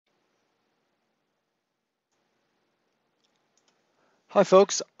Hi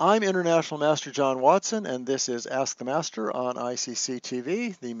folks, I'm International Master John Watson and this is Ask the Master on ICC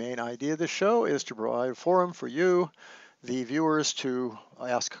TV. The main idea of the show is to provide a forum for you, the viewers, to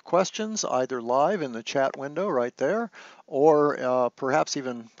ask questions either live in the chat window right there or perhaps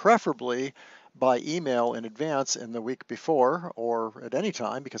even preferably by email in advance in the week before or at any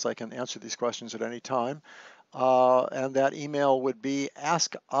time because I can answer these questions at any time. And that email would be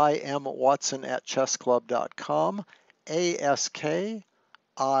askimwatson@chessclub.com,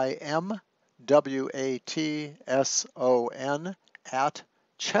 AskImWatson at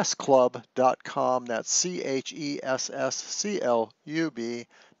chessclub.com. That's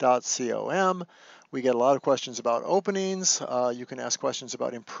CHESSCLUB.com. We get a lot of questions about openings. You can ask questions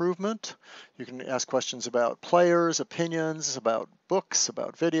about improvement. You can ask questions about players, opinions, about books,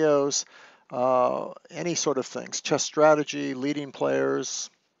 about videos, any sort of things, chess strategy, leading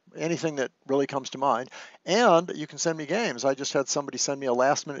players, anything that really comes to mind. And you can send me games. I just had somebody send me a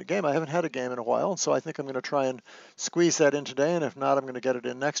last minute game. I haven't had a game in a while, and so I think I'm going to try and squeeze that in today, and if not, I'm going to get it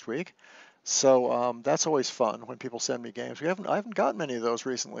in next week. So that's always fun when people send me games. I haven't gotten many of those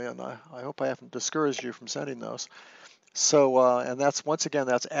recently, and I hope I haven't discouraged you from sending those. So, and that's once again,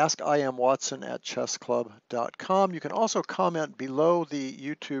 that's askimwatson@chessclub.com. You can also comment below the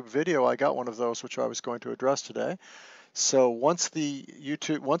YouTube video. I got one of those, which I was going to address today. So once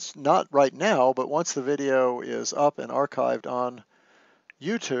not right now, but once the video is up and archived on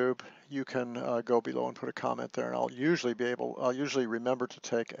YouTube, you can go below and put a comment there, and I'll usually remember to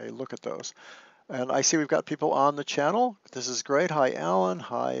take a look at those. And I see we've got people on the channel. This is great. Hi, Alan.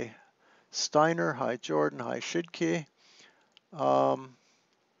 Hi, Steiner. Hi, Jordan. Hi, Shidkey.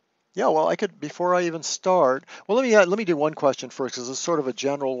 Yeah, well, I could, before I even start, well, let me do one question first, because it's sort of a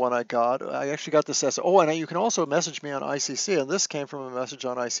general one I got. I actually got this as, oh, and you can also message me on ICC, and this came from a message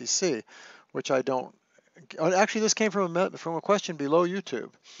on ICC, which I don't, actually, this came from a question below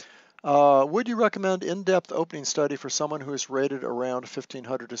YouTube. Would you recommend in-depth opening study for someone who is rated around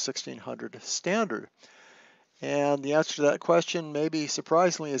 1500 to 1600 standard? And the answer to that question, maybe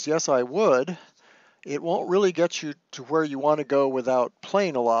surprisingly, is yes, I would. It won't really get you to where you want to go without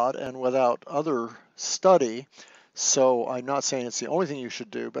playing a lot and without other study. So I'm not saying it's the only thing you should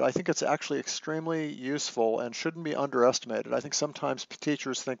do, but I think it's actually extremely useful and shouldn't be underestimated. I think sometimes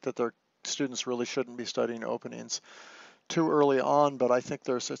teachers think that their students really shouldn't be studying openings too early on, but I think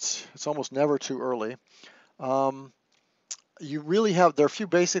it's almost never too early. You really there are a few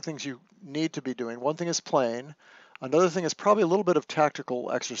basic things you need to be doing. One thing is playing. Another thing is probably a little bit of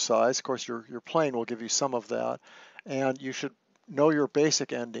tactical exercise. Of course, your playing will give you some of that. And you should know your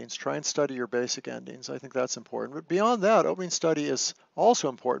basic endings. Try and study your basic endings. I think that's important. But beyond that, opening study is also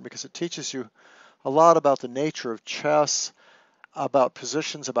important because it teaches you a lot about the nature of chess, about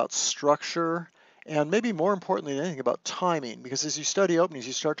positions, about structure, and maybe more importantly than anything, about timing. Because as you study openings,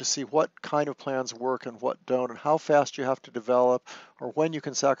 you start to see what kind of plans work and what don't, and how fast you have to develop, or when you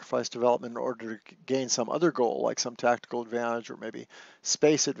can sacrifice development in order to gain some other goal, like some tactical advantage or maybe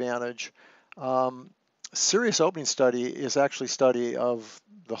space advantage. Serious opening study is actually study of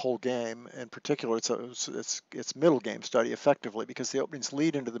the whole game. In particular, it's middle game study effectively because the openings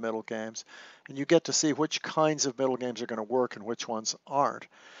lead into the middle games, and you get to see which kinds of middle games are going to work and which ones aren't.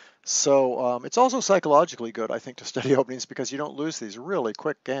 So it's also psychologically good, I think, to study openings because you don't lose these really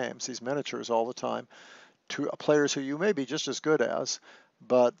quick games, these miniatures all the time, to players who you may be just as good as,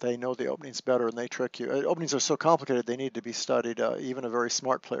 but they know the openings better and they trick you. Openings are so complicated they need to be studied. Even a very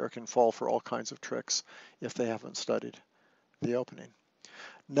smart player can fall for all kinds of tricks if they haven't studied the opening.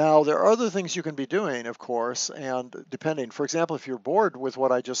 Now, there are other things you can be doing, of course, and depending, for example, if you're bored with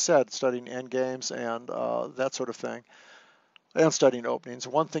what I just said, studying endgames and that sort of thing, and studying openings,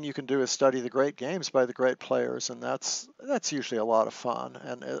 one thing you can do is study the great games by the great players, and that's usually a lot of fun,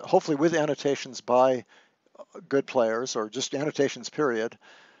 and hopefully with annotations by good players or just annotations period,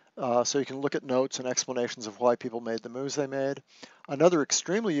 so you can look at notes and explanations of why people made the moves they made. Another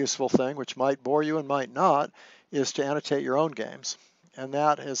extremely useful thing, which might bore you and might not, is to annotate your own games. And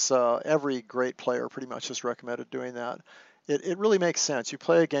that is every great player pretty much has recommended doing that. It really makes sense. You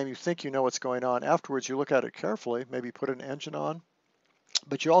play a game, you think you know what's going on. Afterwards, you look at it carefully, maybe put an engine on,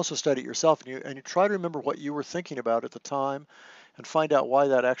 but you also study it yourself, and you try to remember what you were thinking about at the time and find out why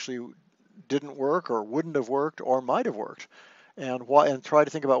that actually didn't work or wouldn't have worked or might have worked, and try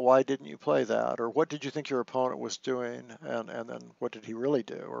to think about why didn't you play that, or what did you think your opponent was doing, and then what did he really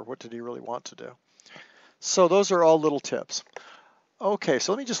do, or what did he really want to do. So those are all little tips. Okay,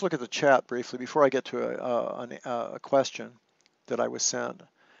 so let me just look at the chat briefly before I get to a question that I was sent.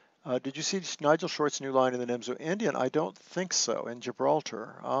 Did you see Nigel Short's new line in the Nimzo Indian? I don't think so, in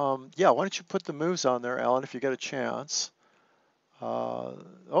Gibraltar. Yeah, why don't you put the moves on there, Alan, if you get a chance.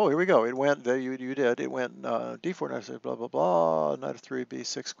 Oh, here we go. It went, there you did. It went d4, knight f6, blah, blah, blah, knight f3,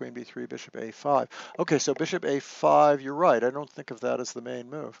 b6, queen b3, bishop a5. Okay, so bishop a5, you're right. I don't think of that as the main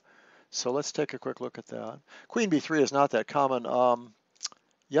move. So let's take a quick look at that. Queen b3 is not that common. Yasser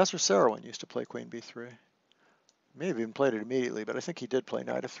Seirawan used to play queen b3. May have even played it immediately, but I think he did play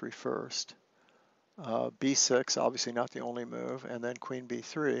knight f3 first. b6, obviously not the only move, and then queen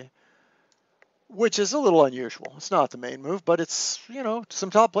b3. Which is a little unusual. It's not the main move, but it's, you know, some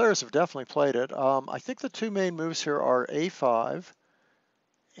top players have definitely played it. I think the two main moves here are a5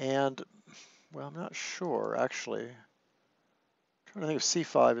 and, well, I'm not sure, actually. I'm trying to think if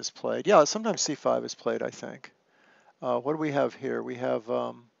c5 is played. Yeah, sometimes c5 is played, I think. What do we have here? We have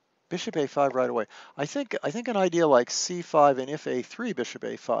bishop a5 right away. I think an idea like c5 and if a3, bishop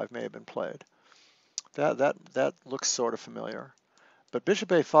a5 may have been played. That looks sort of familiar. But bishop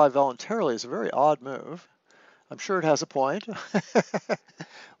a5 voluntarily is a very odd move. I'm sure it has a point.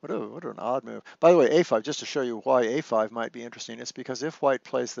 What an odd move. By the way, a5, just to show you why a5 might be interesting, it's because if white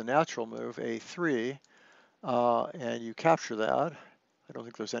plays the natural move, a3, and you capture that, I don't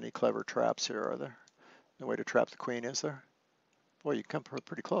think there's any clever traps here, are there? No way to trap the queen, is there? Boy, you come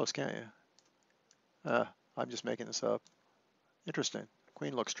pretty close, can't you? I'm just making this up. Interesting.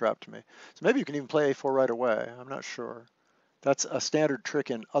 Queen looks trapped to me. So maybe you can even play a4 right away. I'm not sure. That's a standard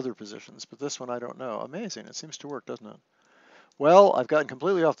trick in other positions, but this one I don't know. Amazing. It seems to work, doesn't it? Well, I've gotten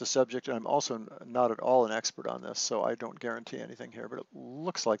completely off the subject, and I'm also not at all an expert on this, so I don't guarantee anything here, but it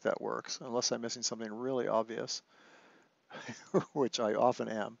looks like that works, unless I'm missing something really obvious, which I often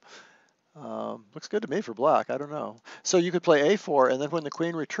am. Looks good to me for black. I don't know. So you could play a4, and then when the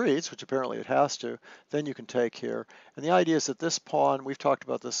queen retreats, which apparently it has to, then you can take here. And the idea is that this pawn, we've talked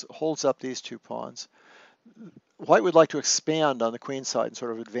about this, holds up these two pawns. White would like to expand on the queen side and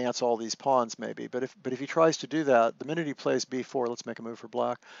sort of advance all these pawns maybe, but if he tries to do that, the minute he plays b4, let's make a move for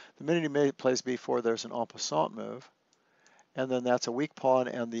black, the minute he plays b4, there's an en passant move, and then that's a weak pawn,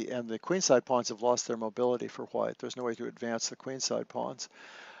 and the queenside pawns have lost their mobility for white. There's no way to advance the queenside pawns.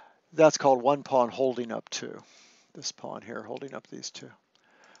 That's called one pawn holding up two. This pawn here holding up these two.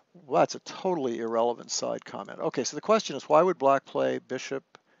 Well, that's a totally irrelevant side comment. Okay, so the question is, why would black play bishop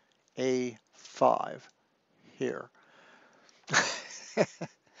a5 here?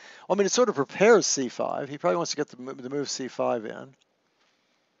 I mean, it sort of prepares c5. He probably wants to get the move c5 in.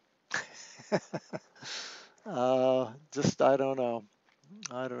 Just, I don't know.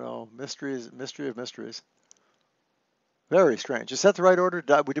 Mystery of mysteries. Very strange. Is that the right order?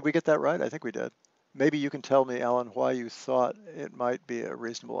 Did we get that right? I think we did. Maybe you can tell me, Alan, why you thought it might be a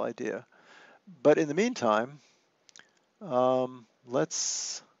reasonable idea. But in the meantime,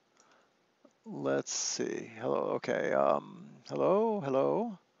 let's see. Hello. Okay. Hello.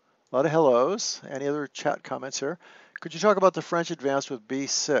 A lot of hellos. Any other chat comments here? Could you talk about the French advanced with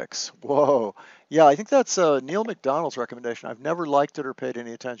b6? Whoa. Yeah, I think that's Neil McDonald's recommendation. I've never liked it or paid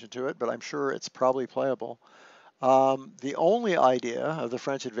any attention to it, but I'm sure it's probably playable. The only idea of the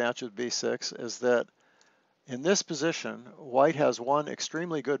French advance with b6 is that in this position, white has one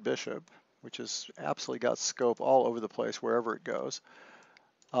extremely good bishop, which has absolutely got scope all over the place wherever it goes.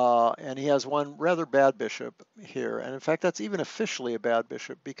 And he has one rather bad bishop here. And in fact, that's even officially a bad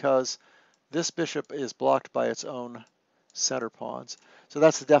bishop because this bishop is blocked by its own center pawns. So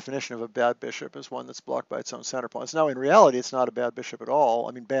that's the definition of a bad bishop, is one that's blocked by its own center pawns. Now, in reality, it's not a bad bishop at all.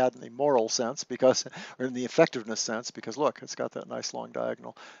 I mean, bad in the moral sense, because, or in the effectiveness sense, because look, it's got that nice long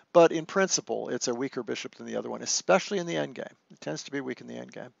diagonal. But in principle, it's a weaker bishop than the other one, especially in the endgame. It tends to be weak in the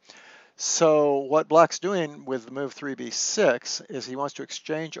endgame. So what black's doing with the move 3b6 is he wants to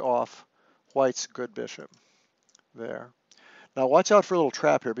exchange off white's good bishop there. Now watch out for a little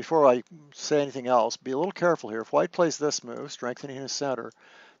trap here. Before I say anything else, be a little careful here. If white plays this move, strengthening his center,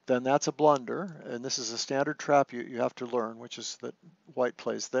 then that's a blunder. And this is a standard trap you have to learn, which is that white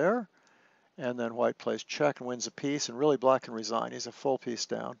plays there, and then white plays check and wins a piece, and really black can resign. He's a full piece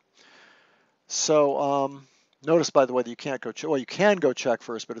down. So notice, by the way, that you can't go check. Well, you can go check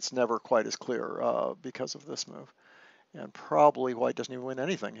first, but it's never quite as clear because of this move. And probably white doesn't even win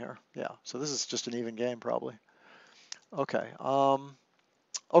anything here. Yeah, so this is just an even game probably. Okay.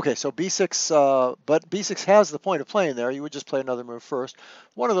 Okay, so b6, but b6 has the point of playing there. You would just play another move first.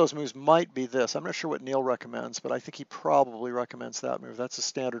 One of those moves might be this. I'm not sure what Neil recommends, but I think he probably recommends that move. That's a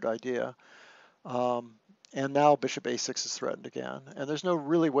standard idea. And now bishop a6 is threatened again. And there's no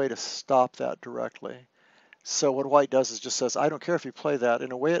really way to stop that directly. So what white does is just says, I don't care if you play that.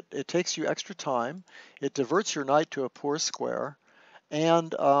 In a way, it takes you extra time. It diverts your knight to a poor square.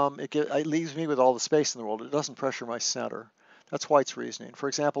 And it leaves me with all the space in the world. It doesn't pressure my center. That's white's reasoning. For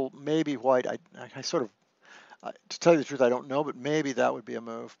example, maybe white, To tell you the truth, I don't know, but maybe that would be a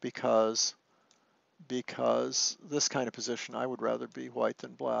move because this kind of position, I would rather be white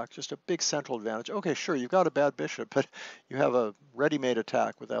than black. Just a big central advantage. Okay, sure, you've got a bad bishop, but you have a ready-made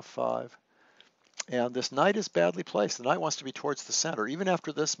attack with f5. And this knight is badly placed. The knight wants to be towards the center. Even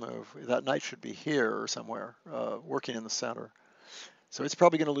after this move, that knight should be here or somewhere, working in the center. So it's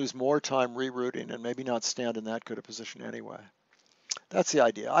probably going to lose more time rerouting and maybe not stand in that good a position anyway. That's the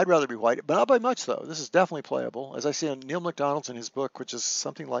idea. I'd rather be white, but not by much, though. This is definitely playable. As I see in Neil MacDonald's in his book, which is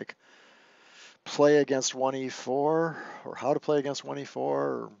something like Play Against 1e4 or How to Play Against 1e4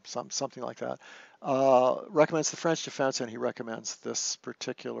 or something like that, recommends the French defense, and he recommends this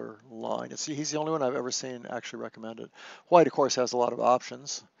particular line. He's the only one I've ever seen actually recommend it. White, of course, has a lot of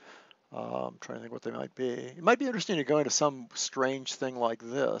options. I'm trying to think what they might be. It might be interesting to go into some strange thing like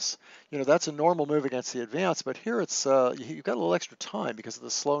this. That's a normal move against the advance, but here it's you've got a little extra time because of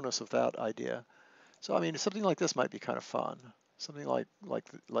the slowness of that idea. So I mean, something like this might be kind of fun. Something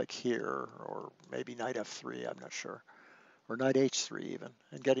like here, or maybe knight f3. I'm not sure, or knight h3 even,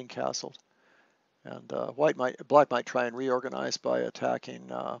 and getting castled. And black might try and reorganize by attacking.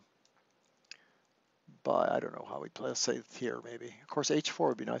 I don't know how we play, let's say here maybe. Of course, h4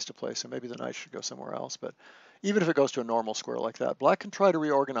 would be nice to play, so maybe the knight should go somewhere else. But even if it goes to a normal square like that, black can try to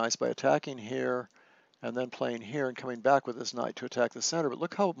reorganize by attacking here and then playing here and coming back with this knight to attack the center. But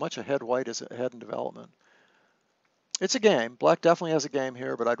look how much ahead white is ahead in development. It's a game. Black definitely has a game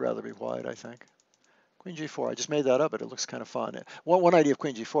here, but I'd rather be white, I think. Queen g4, I just made that up, but it looks kind of fun. One idea of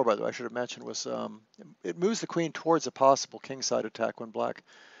queen g4, by the way, I should have mentioned, was it moves the queen towards a possible kingside attack when black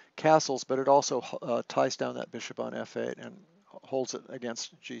castles, but it also ties down that bishop on f8 and holds it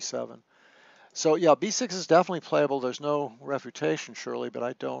against g7. So yeah, b6 is definitely playable. There's no refutation, surely, but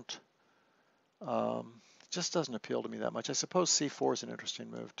I don't, it just doesn't appeal to me that much. I suppose c4 is an interesting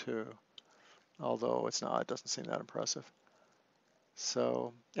move too, although it's not, it doesn't seem that impressive.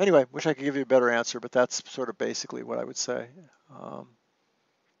 So anyway, wish I could give you a better answer, but that's sort of basically what I would say.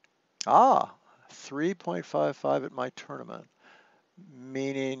 3.55 at my tournament.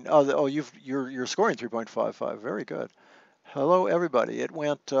 Meaning, you're scoring 3.55. Very good. Hello, everybody. It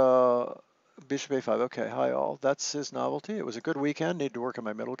went bishop a5. Okay, hi all. That's his novelty. It was a good weekend. Need to work on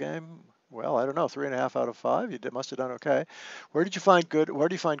my middle game. Well, I don't know. 3.5 out of 5. You must have done okay. Where do you find good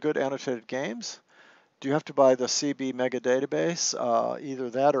annotated games? Do you have to buy the CB Mega database? Either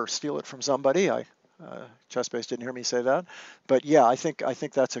that or steal it from somebody. ChessBase didn't hear me say that, but yeah, I think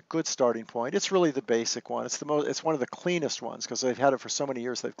that's a good starting point. It's really the basic one. It's one of the cleanest ones because they've had it for so many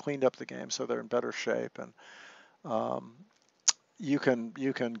years. They've cleaned up the game, so they're in better shape. And you can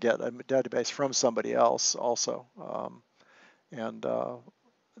get a database from somebody else also.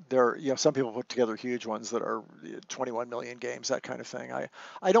 Some people put together huge ones that are 21 million games, that kind of thing.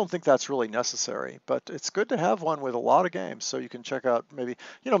 I don't think that's really necessary, but it's good to have one with a lot of games so you can check out maybe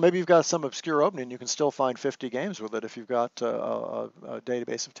you've got some obscure opening, you can still find 50 games with it if you've got a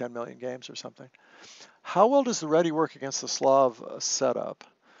database of 10 million games or something. How well does the ready work against the Slav setup?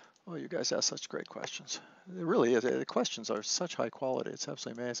 Oh, you guys ask such great questions. It really is. The questions are such high quality. It's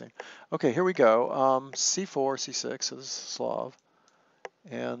absolutely amazing. Okay, here we go. C4, C6, so this is Slav.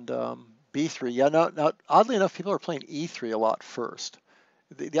 And b3, yeah, now oddly enough, people are playing e3 a lot first.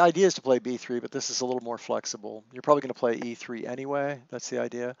 The idea is to play b3, but this is a little more flexible. You're probably going to play e3 anyway. That's the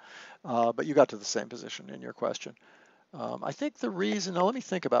idea. But you got to the same position in your question. I think the reason, now let me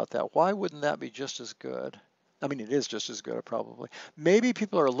think about that. Why wouldn't that be just as good? I mean, it is just as good, probably. Maybe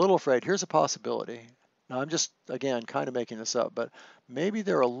people are a little afraid. Here's a possibility. Now, I'm just, again, kind of making this up, but maybe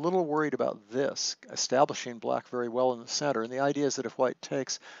they're a little worried about this, establishing black very well in the center. And the idea is that if white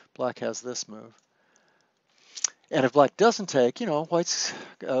takes, black has this move. And if black doesn't take, if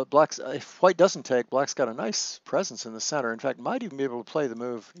white doesn't take, black's got a nice presence in the center. In fact, might even be able to play the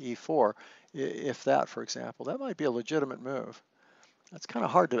move e4, if that, for example. That might be a legitimate move. That's kind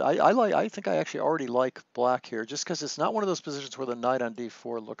of hard to, I think I actually already like black here, just because it's not one of those positions where the knight on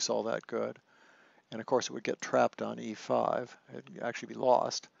d4 looks all that good. And of course, it would get trapped on e5. It'd actually be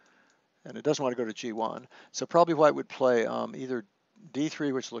lost. And it doesn't want to go to g1. So probably white would play either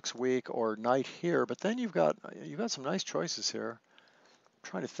d3, which looks weak, or knight here. But then you've got some nice choices here. I'm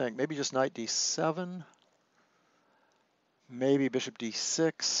trying to think. Maybe just knight d7. Maybe bishop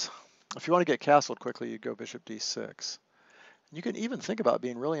d6. If you want to get castled quickly, you go bishop d6. You can even think about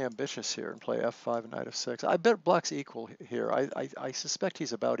being really ambitious here and play f5 and knight f6. I bet black's equal here. I suspect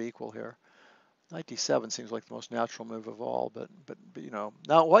he's about equal here. Knight d7 seems like the most natural move of all, but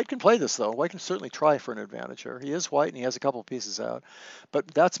now white can play this though. White can certainly try for an advantage here. He is white and he has a couple pieces out, but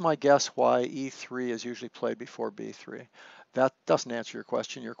that's my guess why e3 is usually played before b3. That doesn't answer your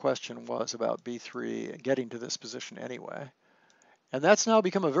question. Your question was about b3 getting to this position anyway. And that's now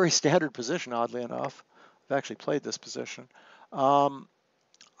become a very standard position, oddly enough. I've actually played this position.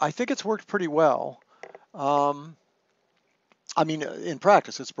 I think it's worked pretty well. I mean, in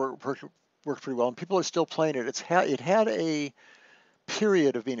practice, it's worked pretty well, and people are still playing it. It had a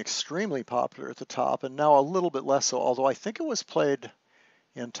period of being extremely popular at the top, and now a little bit less so, although I think it was played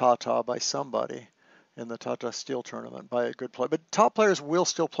in Tata by somebody in the Tata Steel tournament by a good player. But top players will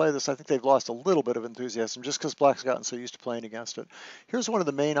still play this. I think they've lost a little bit of enthusiasm just because Black's gotten so used to playing against it. Here's one of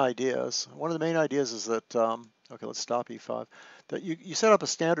the main ideas. One of the main ideas is that, okay, let's stop e5, that you set up a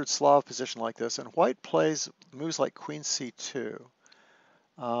standard Slav position like this, and White plays moves like Queen c2.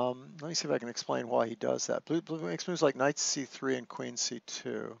 Let me see if I can explain why he does that. Blue makes moves like Knight c3 and Queen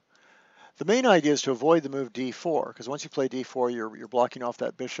c2. The main idea is to avoid the move d4, because once you play d4, you're blocking off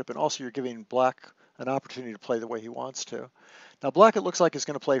that bishop, and also you're giving Black an opportunity to play the way he wants to. Now Black, it looks like, is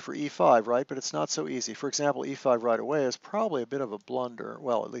going to play for e5, right? But it's not so easy. For example, e5 right away is probably a bit of a blunder.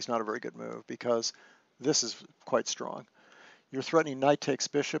 Well, at least not a very good move, because this is quite strong. You're threatening knight takes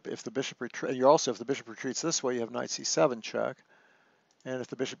bishop. If the bishop if the bishop retreats this way, you have knight c7 check. And if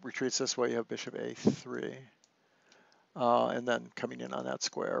the bishop retreats this way, you have bishop a3. And then coming in on that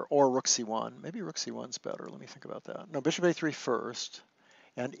square, or rook c1. Maybe rook c1's better. Let me think about that. No, bishop a3 first.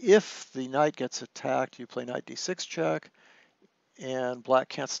 And if the knight gets attacked, you play knight d6 check. And Black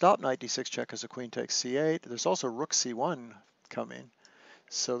can't stop knight d6 check because the queen takes c8. There's also rook c1 coming.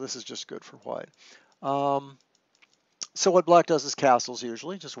 So this is just good for White. So what Black does is castles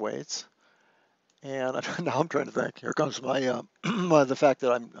usually, just waits. And now I'm trying to think. Here comes my the fact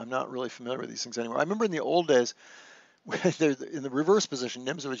that I'm not really familiar with these things anymore. I remember in the old days, in the reverse position,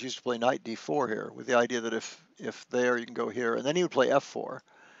 Nimzowitsch used to play knight d4 here with the idea that if there, you can go here, and then he would play f4.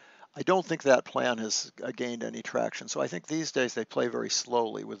 I don't think that plan has gained any traction. So I think these days they play very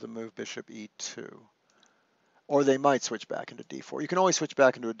slowly with the move bishop e2. Or they might switch back into d4. You can always switch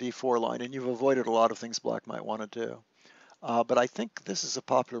back into a d4 line, and you've avoided a lot of things Black might want to do. But I think this is a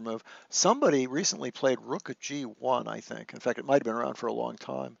popular move. Somebody recently played rook at g1, I think. In fact, it might have been around for a long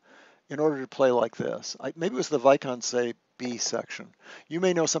time, in order to play like this. Maybe it was the Vaikonce B section. You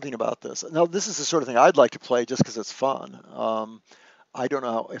may know something about this. Now, this is the sort of thing I'd like to play just because it's fun. I don't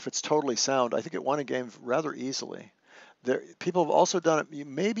know if it's totally sound. I think it won a game rather easily. People have also done it.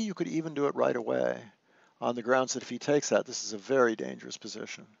 Maybe you could even do it right away on the grounds that if he takes that, this is a very dangerous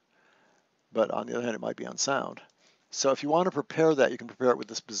position. But on the other hand, it might be unsound. So if you want to prepare that, you can prepare it with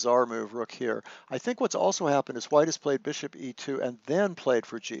this bizarre move, rook here. I think what's also happened is White has played bishop e2 and then played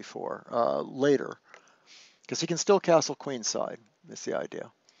for g4 later, because he can still castle queenside, is the idea.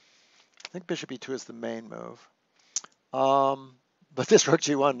 I think bishop e2 is the main move. But this rook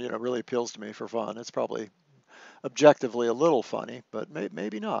g1, really appeals to me for fun. It's probably objectively a little funny, but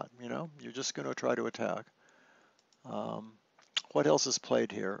maybe not. You're just going to try to attack. What else is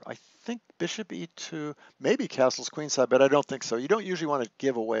played here? I think bishop e2, maybe castles queenside, but I don't think so. You don't usually want to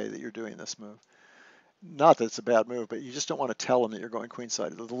give away that you're doing this move. Not that it's a bad move, but you just don't want to tell him that you're going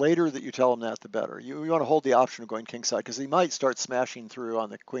queenside. The later that you tell him that, the better. You want to hold the option of going kingside, because he might start smashing through on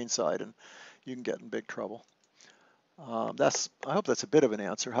the queenside, and you can get in big trouble. I hope that's a bit of an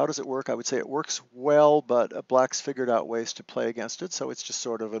answer. How does it work? I would say it works well, but Black's figured out ways to play against it, so it's just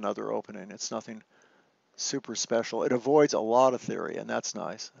sort of another opening. It's nothing super special. It avoids a lot of theory, and that's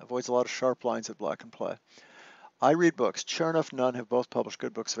nice. It avoids a lot of sharp lines that Black can play. I read books. Chernoff, Nunn have both published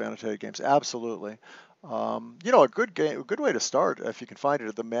good books of annotated games. Absolutely. A good way to start, if you can find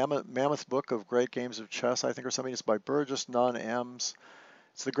it, the Mammoth Book of Great Games of Chess, I think, or something. It's by Burgess, Nunn, Ems.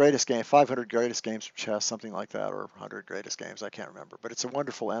 It's the greatest game, 500 greatest games of chess, something like that, or 100 greatest games, I can't remember. But it's a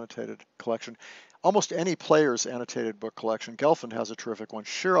wonderful annotated collection. Almost any player's annotated book collection. Gelfand has a terrific one.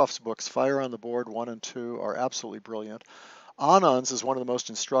 Shirov's books, Fire on the Board 1 and 2, are absolutely brilliant. Anand's is one of the most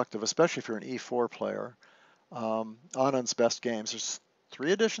instructive, especially if you're an E4 player. Anand's Best Games. There's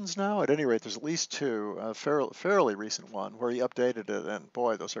 3 editions now. At any rate, there's at least 2, a fairly recent one, where he updated it. And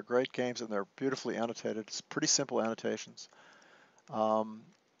boy, those are great games, and they're beautifully annotated. It's pretty simple annotations.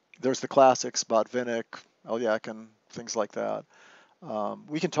 There's the classics, Botvinnik, Elyakin, things like that.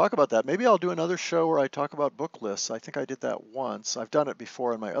 We can talk about that. Maybe I'll do another show where I talk about book lists. I think I did that once. I've done it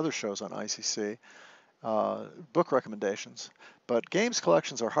before in my other shows on ICC, book recommendations. But games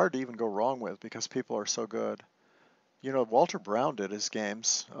collections are hard to even go wrong with because people are so good. Walter Brown did his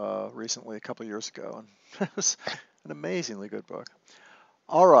games recently, a couple of years ago, and it was an amazingly good book.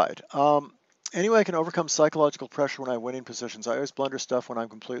 All right. Anyway, I can overcome psychological pressure when I'm winning positions. I always blunder stuff when I'm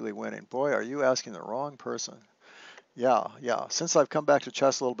completely winning. Boy, are you asking the wrong person. Yeah. Since I've come back to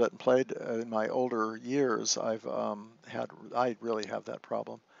chess a little bit and played in my older years, I really have that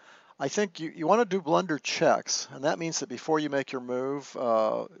problem. I think you want to do blunder checks, and that means that before you make your move,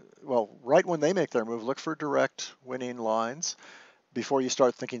 well, right when they make their move, look for direct winning lines. Before you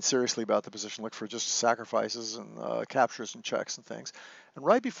start thinking seriously about the position, look for just sacrifices and captures and checks and things. And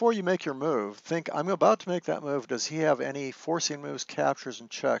right before you make your move, think, I'm about to make that move. Does he have any forcing moves, captures, and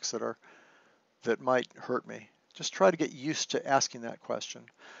checks that might hurt me? Just try to get used to asking that question.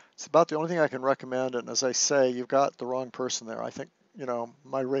 It's about the only thing I can recommend. And as I say, you've got the wrong person there. I think,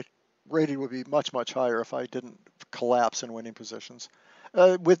 my rating would be much, much higher if I didn't collapse in winning positions.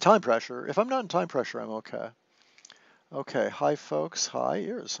 With time pressure. If I'm not in time pressure, I'm okay. Okay, hi folks. Hi,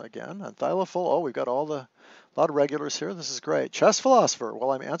 ears again. And Thylaful. Oh, we've got a lot of regulars here. This is great. Chess Philosopher.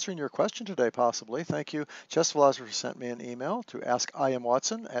 Well, I'm answering your question today, possibly. Thank you. Chess Philosopher sent me an email to ask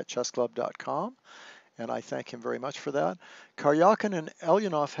iamwatson@chessclub.com, and I thank him very much for that. Karyakin and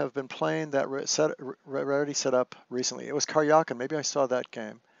Elyanov have been playing that rarity set up recently. It was Karyakin. Maybe I saw that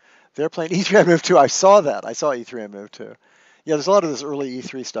game. They're playing E3 on move 2. I saw that. I saw E3 on move 2. Yeah, there's a lot of this early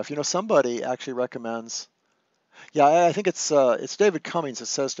E3 stuff. Somebody actually recommends. Yeah, I think it's David Cummings that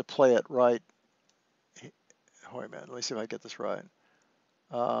says to play it right. Wait a minute, let me see if I get this right.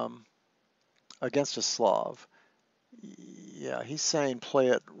 Um, Against a Slav. Yeah, he's saying play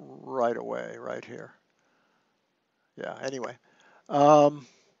it right away, right here. Yeah, anyway. Um,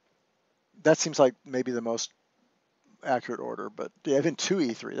 that seems like maybe the most accurate order, but yeah, even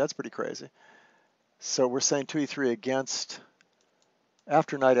 2e3, that's pretty crazy. So we're saying 2e3 against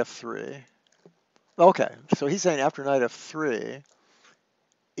after knight f3. Okay, so he's saying after knight f3,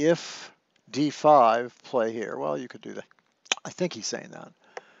 if d5, play here. Well, you could do that. I think he's saying that.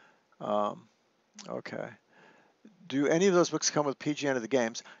 Okay. Do any of those books come with PGN of the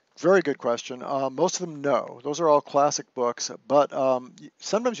games? Very good question. Most of them, no. Those are all classic books, but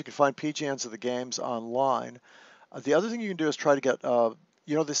sometimes you can find PGNs of the games online. The other thing you can do is try to get,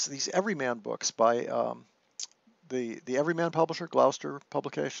 these Everyman books by the Everyman publisher, Gloucester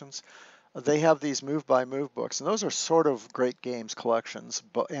Publications. They have these move-by-move books, and those are sort of great games collections,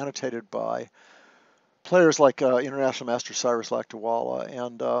 but annotated by players like International Master Cyrus Lakdawala,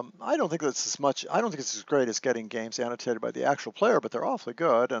 and I don't think that's as much. I don't think it's as great as getting games annotated by the actual player, but they're awfully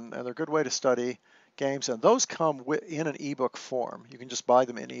good, and they're a good way to study games. And those come in an ebook form. You can just buy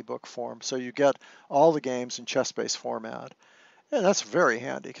them in ebook form, so you get all the games in chess-based format. And that's very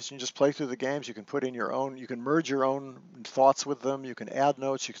handy because you can just play through the games. You can put in your own. You can merge your own thoughts with them. You can add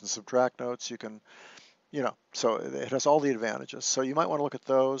notes. You can subtract notes. You can, so it has all the advantages. So you might want to look at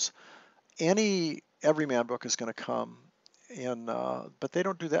those. Any Everyman book is going to come in, but they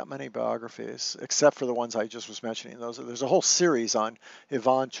don't do that many biographies, except for the ones I just was mentioning. There's a whole series on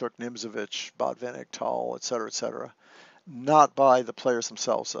Ivanchuk, Nimzovich, Botvinnik, Tal, et cetera, not by the players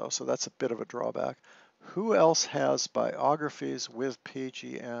themselves, though, so that's a bit of a drawback. Who else has biographies with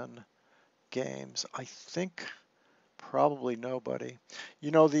PGN games? I think probably nobody.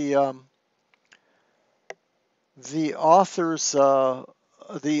 The authors,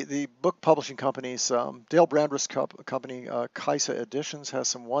 the book publishing companies, Dale Brandreth's company, Kaisa Editions, has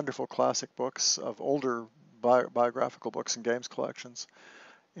some wonderful classic books of older biographical books and games collections.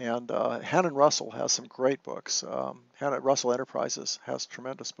 And Hannon Russell has some great books. Hannon Russell Enterprises has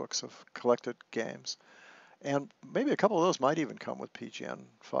tremendous books of collected games. And maybe a couple of those might even come with PGN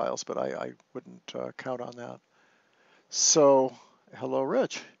files, but I wouldn't count on that. So, hello,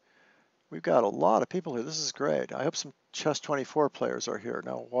 Rich. We've got a lot of people here. This is great. I hope some Chess24 players are here.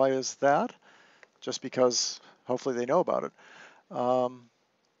 Now, why is that? Just because hopefully they know about it. Awesome.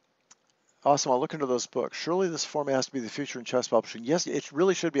 I'll look into those books. Surely this format has to be the future in chess publishing. Yes, it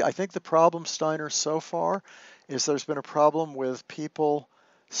really should be. I think the problem, Steiner, so far is there's been a problem with people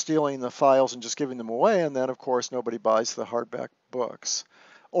stealing the files and just giving them away, and then, of course, nobody buys the hardback books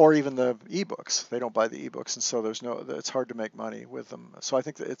or even the ebooks. They don't buy the ebooks, and so it's hard to make money with them. So I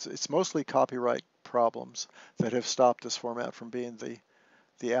think that it's mostly copyright problems that have stopped this format from being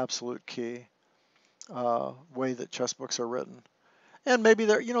the absolute key way that chess books are written. And maybe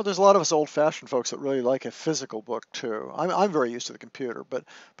there's a lot of us old-fashioned folks that really like a physical book too. I'm very used to the computer, but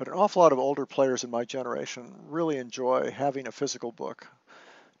an awful lot of older players in my generation really enjoy having a physical book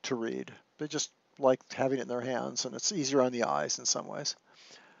to read. They just like having it in their hands, and it's easier on the eyes in some ways.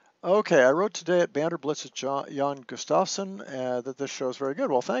 Okay, I wrote today at Banderblitz at Jan Gustafsson that this show is very good.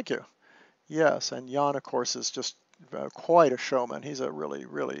 Well, thank you. Yes, and Jan, of course, is just quite a showman. He's a really,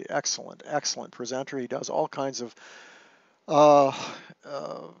 really excellent presenter. He does all kinds of uh,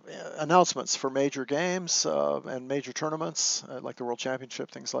 announcements for major games and major tournaments like the World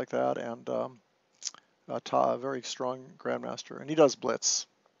Championship, things like that. And a very strong grandmaster, and he does blitz.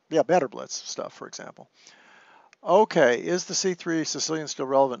 Yeah, better blitz stuff, for example. Okay, is the C3 Sicilian still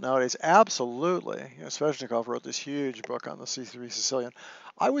relevant nowadays? Absolutely. You know, Sveshnikov wrote this huge book on the C3 Sicilian.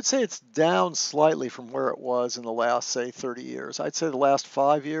 I would say it's down slightly from where it was in the last, say, 30 years. I'd say the last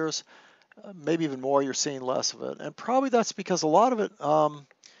 5 years, maybe even more, you're seeing less of it. And probably that's because a lot of it,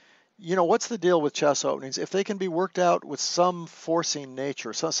 you know, what's the deal with chess openings? If they can be worked out with some forcing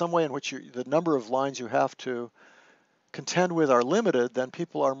nature, some way in which the number of lines you have to contend with are limited, then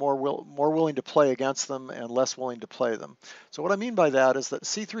people are more willing to play against them and less willing to play them. So what I mean by that is that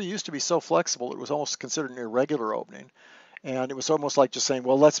C3 used to be so flexible it was almost considered an irregular opening. And it was almost like just saying,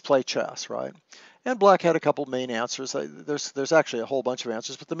 well, let's play chess, right? And Black had a couple main answers. There's actually a whole bunch of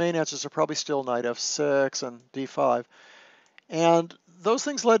answers, but the main answers are probably still knight f6 and d5. And those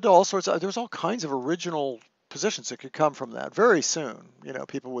things led to all sorts of, there's all kinds of original positions that could come from that very soon. You know,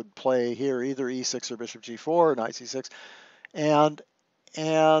 people would play here either e6 or bishop g4 or knight c6, and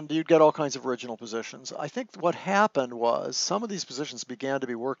you'd get all kinds of original positions. I think what happened was some of these positions began to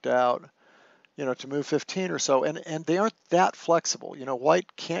be worked out, you know, to move 15 or so, and they aren't that flexible. You know,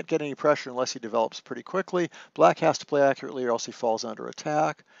 White can't get any pressure unless he develops pretty quickly. Black has to play accurately or else he falls under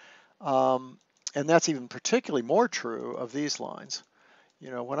attack. And that's even particularly more true of these lines. You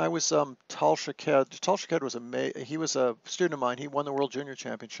know, when I was Tal Shaked was a student of mine. He won the World Junior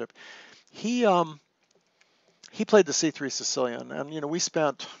Championship. He played the C3 Sicilian, and you know, we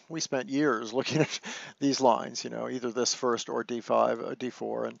spent years looking at these lines. You know, either this first or D5,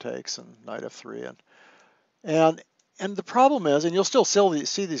 D4, and takes, and knight F3, and the problem is, and you'll still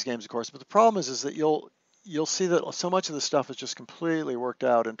see these games, of course, but the problem is that you'll see that so much of the stuff is just completely worked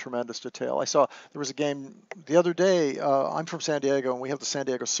out in tremendous detail. I saw there was a game the other day. I'm from San Diego, and we have the San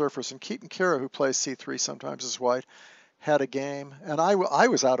Diego Surfers, and Keaton Kira, who plays C3 sometimes as White, had a game, and I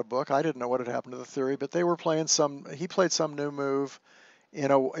was out of book. I didn't know what had happened to the theory, but they were playing he played some new move in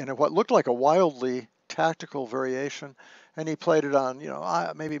a what looked like a wildly tactical variation, and he played it on, you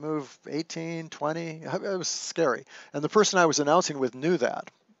know, maybe move 18, 20. It was scary, and the person I was announcing with knew that.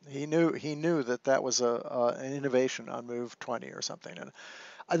 He knew that was an innovation on move 20 or something, and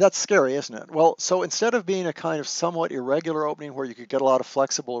that's scary, isn't it? Well, so instead of being a kind of somewhat irregular opening where you could get a lot of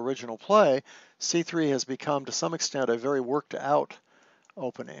flexible original play, C3 has become to some extent a very worked out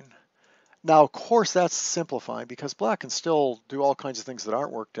opening. Now, of course, that's simplifying because Black can still do all kinds of things that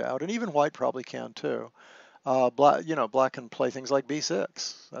aren't worked out, and even White probably can too. Black can play things like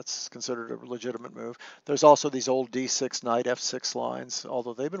b6. That's considered a legitimate move. There's also these old d6 knight f6 lines,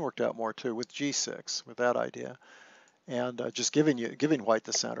 although they've been worked out more too with g6, with that idea, and just giving White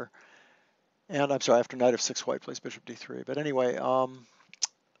the center. And I'm sorry, after knight f6, White plays bishop d3. But anyway,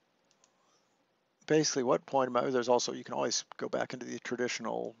 basically, what point am I? There's also, you can always go back into the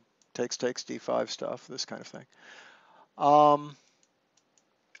traditional takes d5 stuff, this kind of thing.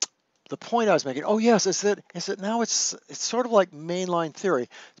 The point I was making, oh yes, is that now it's sort of like mainline theory.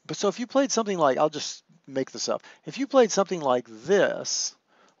 But so if you played something like, I'll just make this up, if you played something like this,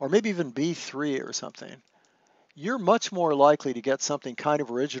 or maybe even b3 or something, you're much more likely to get something kind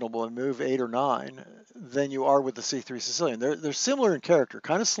of original in move 8 or 9 than you are with the C3 Sicilian. They're similar in character,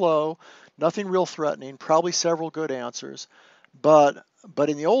 kind of slow, nothing real threatening, probably several good answers, but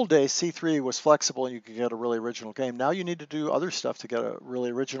in the old days, C3 was flexible and you could get a really original game. Now you need to do other stuff to get a really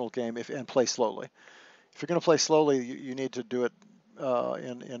original game and play slowly. If you're going to play slowly, you need to do it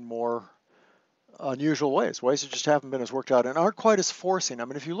in more unusual ways that just haven't been as worked out and aren't quite as forcing. I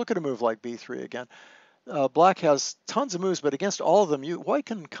mean, if you look at a move like B3 again, Black has tons of moves, but against all of them, White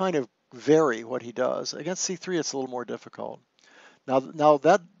can kind of vary what he does. Against C3, it's a little more difficult. Now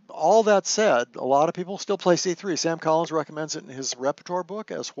that all that said, a lot of people still play C3. Sam Collins recommends it in his repertoire book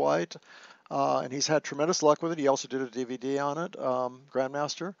as White, and he's had tremendous luck with it. He also did a DVD on it,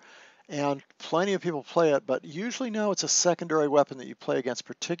 Grandmaster, and plenty of people play it, but usually now it's a secondary weapon that you play against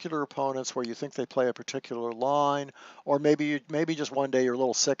particular opponents where you think they play a particular line, or maybe just one day you're a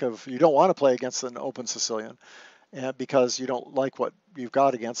little sick of, you don't want to play against an open Sicilian, and because you don't like what you've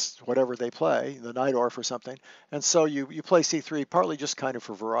got against whatever they play, the Najdorf or something. And so you play C3 partly just kind of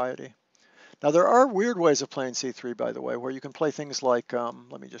for variety. Now there are weird ways of playing C3, by the way, where you can play things like,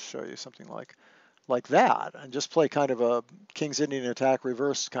 let me just show you something like that, and just play kind of a King's Indian attack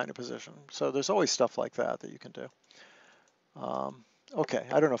reversed kind of position. So there's always stuff like that you can do. Okay,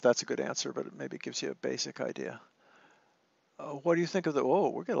 I don't know if that's a good answer, but it maybe gives you a basic idea. What do you think of the,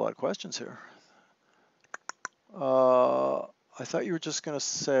 whoa, we got a lot of questions here. I thought you were just going to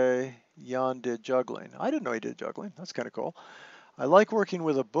say Jan did juggling. I didn't know he did juggling. That's kind of cool. I like working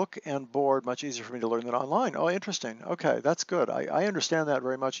with a book and board, much easier for me to learn than online. Oh, interesting. Okay, that's good. I understand that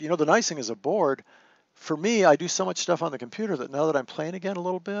very much. You know, the nice thing is a board, For me, I do so much stuff on the computer that now that I'm playing again a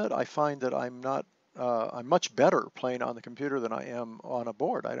little bit, I find that I'm much better playing on the computer than I am on a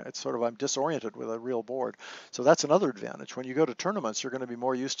board. It's sort of, I'm disoriented with a real board. So that's another advantage. When you go to tournaments, you're going to be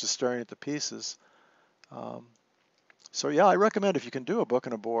more used to staring at the pieces. Um, so yeah, I recommend if you can do a book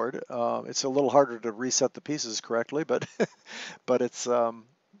and a board. It's a little harder to reset the pieces correctly, but but it's a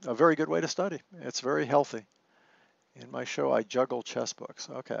very good way to study. It's very healthy. In my show, I juggle chess books.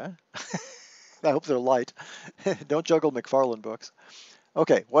 Okay. I hope they're light. Don't juggle McFarlane books.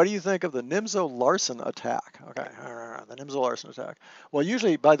 Okay, what do you think of the Nimzo-Larsen attack? Okay, the Nimzo-Larsen attack. Well,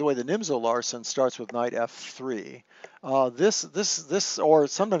 usually, by the way, the Nimzo-Larsen starts with knight f3. Or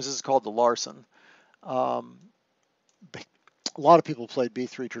sometimes this is called the Larsen. Um, a lot of people played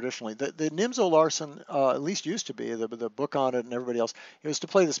b3 traditionally. The Nimzo-Larsen, at least used to be, the book on it and everybody else, it was to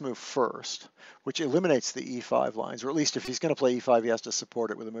play this move first, which eliminates the e5 lines, or at least if he's going to play e5, he has to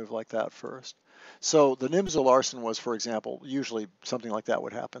support it with a move like that first. So the Nimzo-Larsen was, for example, usually something like that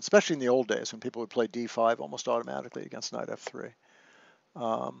would happen, especially in the old days when people would play d5 almost automatically against knight f3.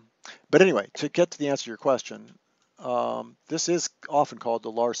 But anyway, to get to the answer to your question, this is often called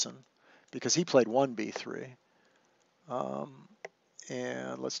the Larsen because he played one b3.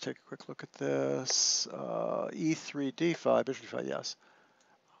 And let's take a quick look at this. E3, D5, Bishop D5, yes.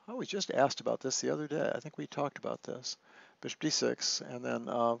 Oh, we just asked about this the other day. I think we talked about this. Bishop D6, and then,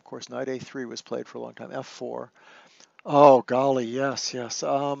 of course, Knight A3 was played for a long time. F4. Oh, golly, yes, yes.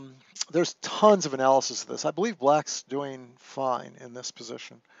 There's tons of analysis of this. I believe Black's doing fine in this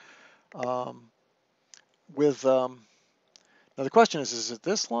position. Now the question is it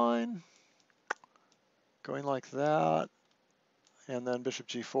this line? Going like that? And then Bishop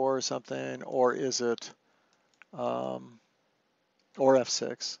G4 or something, or is it, or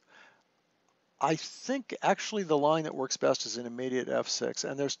F6? I think actually the line that works best is an immediate F6,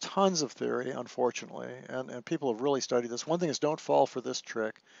 and there's tons of theory, unfortunately, and people have really studied this. One thing is don't fall for this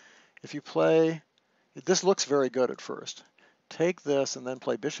trick. If you play, this looks very good at first. Take this and then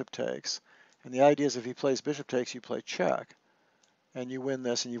play bishop takes, and the idea is if he plays bishop takes, you play check, and you win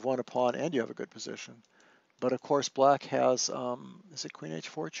this, and you've won a pawn, and you have a good position. But of course, Black has, is it Queen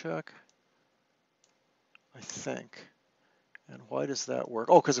H4 check? I think. And why does that work?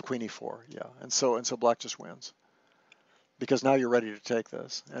 Oh, because of Queen E4, yeah. And so Black just wins. Because now you're ready to take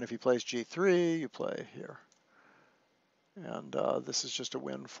this. And if he plays G3, you play here. And this is just a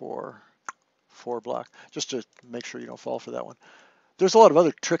win for Black, just to make sure you don't fall for that one. There's a lot of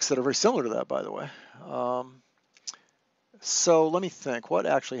other tricks that are very similar to that, by the way. So let me think, what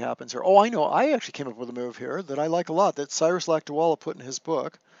actually happens here? Oh, I know, I actually came up with a move here that I like a lot that Cyrus Lakdawalla put in his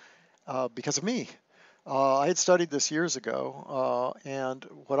book because of me. I had studied this years ago, and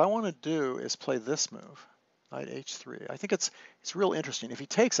what I want to do is play this move, knight h3. I think it's real interesting. If he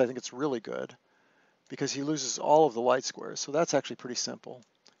takes, I think it's really good because he loses all of the light squares. So that's actually pretty simple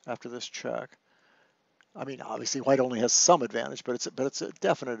after this check. I mean, obviously white only has some advantage, but it's a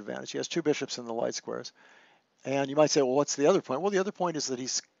definite advantage. He has two bishops in the light squares. And you might say, well, what's the other point? Well, the other point is that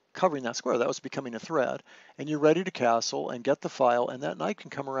he's covering that square. That was becoming a threat. And you're ready to castle and get the file, and that knight can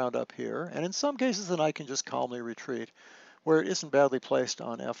come around up here. And in some cases, the knight can just calmly retreat, where it isn't badly placed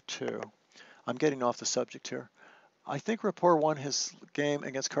on f2. I'm getting off the subject here. I think Rapport won his game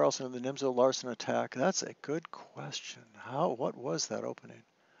against Carlsen in the Nimzo-Larsen attack. That's a good question. What was that opening?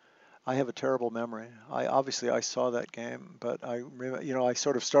 I have a terrible memory. I saw that game, but I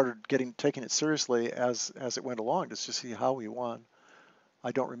sort of started taking it seriously as it went along just to see how he won.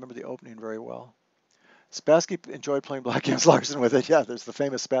 I don't remember the opening very well. Spassky enjoyed playing Black against Larsen with it. Yeah, there's the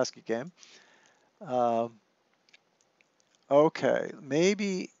famous Spassky game. Okay,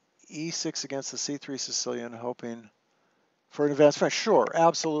 maybe E6 against the C3 Sicilian, hoping for an advanced French. Sure,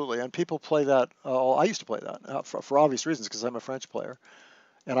 absolutely. And people play that. I used to play that for obvious reasons because I'm a French player.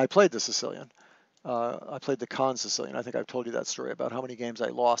 And I played the Sicilian. I played the Con Sicilian. I think I've told you that story about how many games I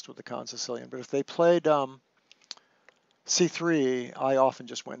lost with the Con Sicilian. But if they played C3, I often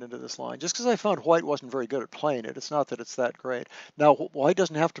just went into this line just because I found white wasn't very good at playing it. It's not that it's that great. Now, white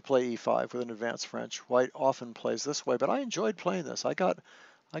doesn't have to play E5 with an advanced French. White often plays this way, but I enjoyed playing this. I got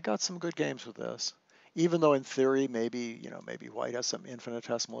some good games with this, even though in theory maybe white has some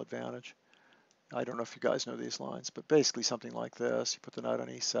infinitesimal advantage. I don't know if you guys know these lines, but basically something like this. You put the knight on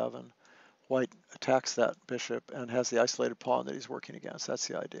E7. White attacks that bishop and has the isolated pawn that he's working against. That's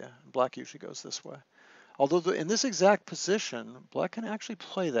the idea. Black usually goes this way. Although in this exact position, Black can actually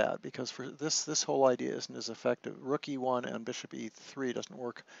play that because for this whole idea isn't as effective. Rook E1 and Bishop E3 doesn't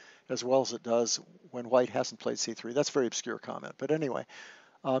work as well as it does when White hasn't played C3. That's a very obscure comment. But anyway,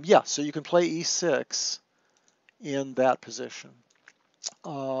 yeah, so you can play E6 in that position.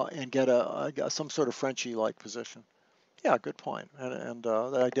 and get some sort of Frenchy-like position. Yeah, good point. And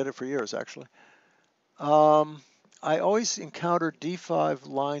I did it for years, actually. Um, I always encountered d5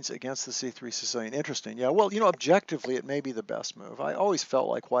 lines against the c3 Sicilian. Interesting. Yeah, well, objectively, it may be the best move. I always felt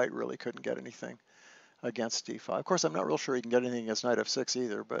like white really couldn't get anything against d5. Of course, I'm not real sure he can get anything against knight f6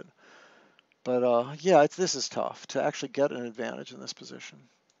 either, but yeah, this is tough to actually get an advantage in this position.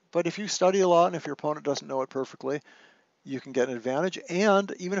 But if you study a lot and if your opponent doesn't know it perfectly, you can get an advantage.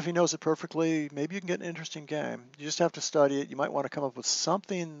 And even if he knows it perfectly, maybe you can get an interesting game. You just have to study it. You might want to come up with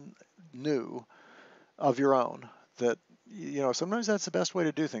something new of your own that, sometimes that's the best way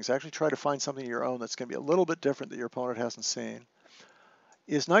to do things. Actually try to find something of your own that's going to be a little bit different that your opponent hasn't seen.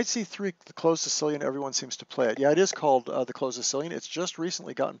 Is knight c3 the closed Sicilian? Everyone seems to play it. Yeah, it is called the closed Sicilian. It's just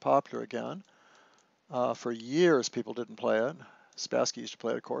recently gotten popular again. For years, people didn't play it. Spassky used to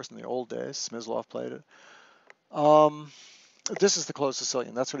play it, of course, in the old days. Smyslov played it. This is the closed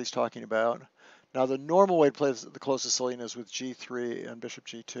Sicilian. That's what he's talking about. Now, the normal way to play the closed Sicilian is with g3 and bishop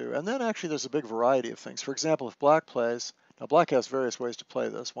g2. And then actually there's a big variety of things. For example, if black plays, now black has various ways to play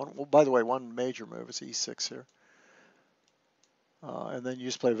this. Well, by the way, one major move is e6 here. And then you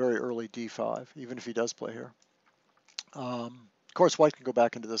just play very early d5, even if he does play here. Of course, white can go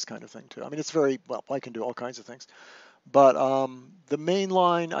back into this kind of thing too. I mean, it's well, white can do all kinds of things. But the main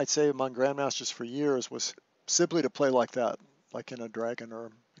line, I'd say, among grandmasters for years was simply to play like that, like in a dragon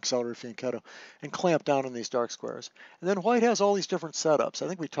or accelerated fianchetto, and clamp down on these dark squares. And then white has all these different setups. I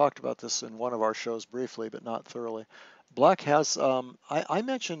think we talked about this in one of our shows briefly, but not thoroughly. Black has, I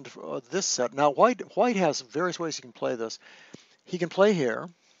mentioned this set. Now, white has various ways he can play this. He can play here.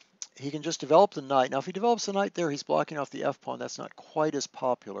 He can just develop the knight. Now, if he develops the knight there, he's blocking off the f-pawn. That's not quite as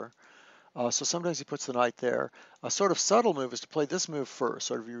popular. So sometimes he puts the knight there. A sort of subtle move is to play this move first.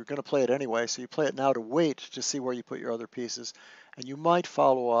 Sort of you're going to play it anyway, so you play it now to wait to see where you put your other pieces. And you might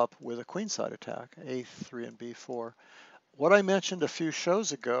follow up with a queenside attack, a3 and b4. What I mentioned a few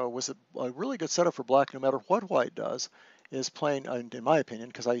shows ago was a really good setup for black, no matter what white does, is playing, in my opinion,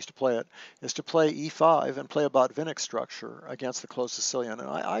 because I used to play it, is to play e5 and play a Botvinnik structure against the closed Sicilian. And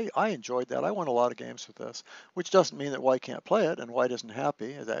I enjoyed that. I won a lot of games with this, which doesn't mean that white can't play it and white isn't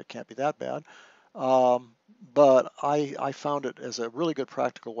happy. That can't be that bad. But I found it as a really good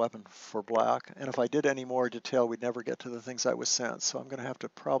practical weapon for black. And if I did any more detail, we'd never get to the things I was sent. So I'm going to have to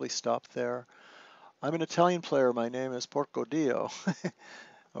probably stop there. I'm an Italian player. My name is Porco Dio.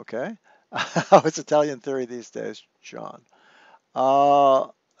 Okay. How is Italian theory these days, John? Uh,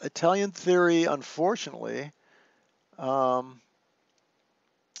 Italian theory, unfortunately, okay,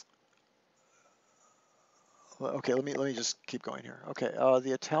 let me just keep going here. Okay,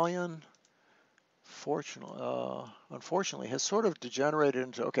 the Italian, unfortunately, has sort of degenerated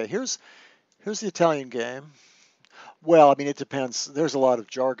into, okay, here's the Italian game. Well, I mean, it depends. There's a lot of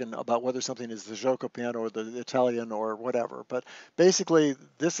jargon about whether something is the gioco piano or the Italian or whatever. But basically,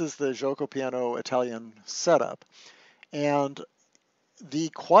 this is the gioco piano Italian setup. And the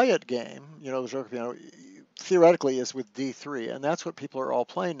quiet game, the gioco piano, theoretically is with d3. And that's what people are all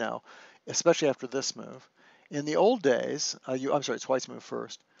playing now, especially after this move. In the old days, I'm sorry, it's white's move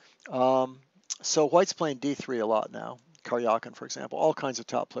first. So white's playing d3 a lot now. Karyakin, for example, all kinds of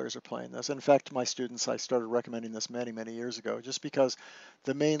top players are playing this. In fact, my students, I started recommending this many, many years ago, just because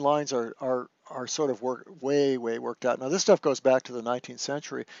the main lines are sort of way worked out. Now, this stuff goes back to the 19th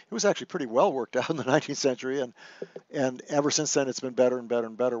century. It was actually pretty well worked out in the 19th century, and ever since then, it's been better and better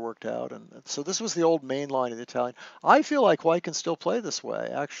and better worked out. And so this was the old main line of the Italian. I feel like white can still play this way,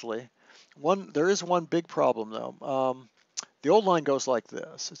 actually. There is one big problem, though. The old line goes like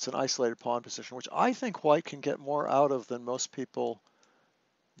this. It's an isolated pawn position, which I think white can get more out of than most people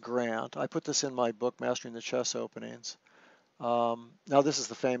grant. I put this in my book, Mastering the Chess Openings. Now this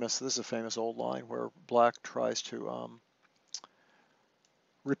is a famous old line where black tries to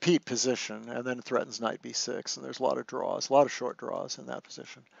repeat position and then threatens knight b6, and there's a lot of draws, a lot of short draws in that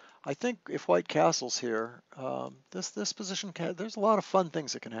position. I think if white castles here, this position there's a lot of fun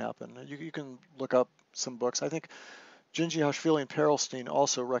things that can happen. You can look up some books. I think Gingiashvili and Perelstein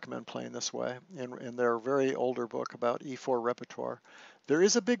also recommend playing this way in their very older book about e4 repertoire. There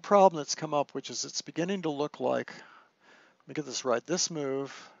is a big problem that's come up, which is it's beginning to look like, let me get this right, this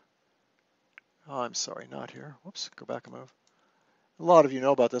move, oh, I'm sorry, not here. Whoops, go back a move. A lot of you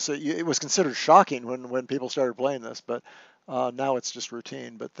know about this. It was considered shocking when people started playing this, but now it's just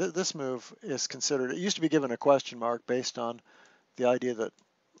routine. But this move is considered, it used to be given a question mark based on the idea that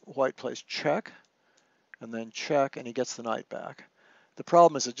white plays check, and then check, and he gets the knight back. The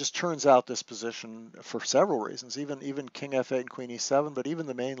problem is it just turns out this position for several reasons, even king f8 and queen e7, but even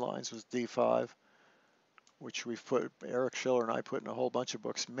the main lines was d5, which we've put, Eric Schiller and I put in a whole bunch of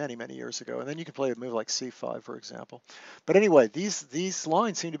books many, many years ago. And then you can play a move like c5, for example. But anyway, these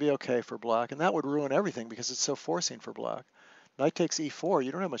lines seem to be okay for black, and that would ruin everything because it's so forcing for black. Knight takes e4,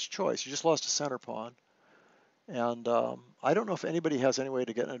 you don't have much choice. You just lost a center pawn. And I don't know if anybody has any way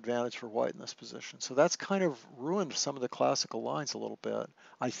to get an advantage for white in this position. So that's kind of ruined some of the classical lines a little bit,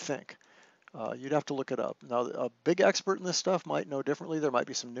 I think. You'd have to look it up. Now, a big expert in this stuff might know differently. There might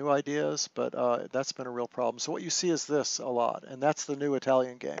be some new ideas, but that's been a real problem. So what you see is this a lot, and that's the new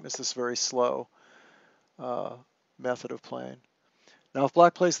Italian game, is this very slow method of playing. Now, if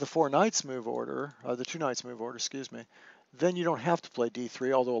black plays the four knights move order, the two knights move order, excuse me, then you don't have to play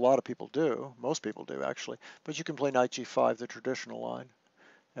d3, although a lot of people do. Most people do, actually. But you can play knight g5, the traditional line.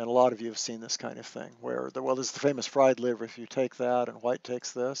 And a lot of you have seen this kind of thing, where, well, there's the famous Friedlieb, if you take that and white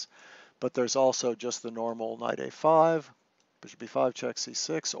takes this. But there's also just the normal knight a5, bishop b5, check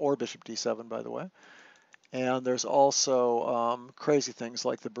c6, or bishop d7, by the way. And there's also crazy things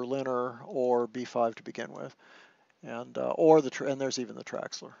like the Berliner or b5 to begin with. And, and there's even the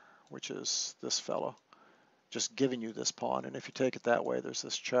Traxler, which is this fellow, just giving you this pawn. And if you take it that way, there's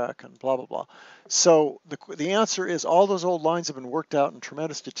this check and blah, blah, blah. So the answer is all those old lines have been worked out in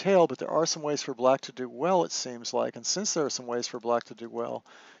tremendous detail, but there are some ways for black to do well, it seems like. And since there are some ways for black to do well,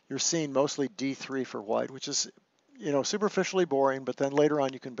 you're seeing mostly d3 for white, which is, superficially boring, but then later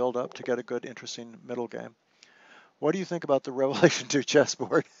on you can build up to get a good, interesting middle game. What do you think about the Revelation 2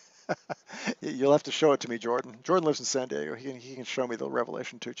 chessboard? You'll have to show it to me, Jordan. Jordan lives in San Diego. He can show me the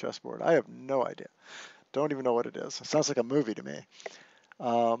Revelation 2 chessboard. I have no idea. Don't even know what it is. It sounds like a movie to me.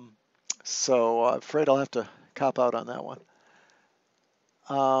 So I'm afraid I'll have to cop out on that one.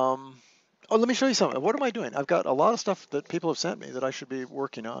 Oh, let me show you something. What am I doing? I've got a lot of stuff that people have sent me that I should be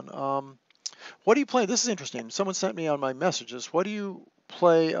working on. What do you play? This is interesting. Someone sent me on my messages. What do you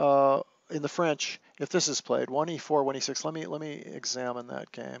play in the French if this is played? 1e4, 1e6. Let me examine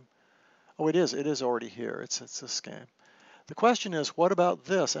that game. Oh, it is already here. It's this game. The question is, what about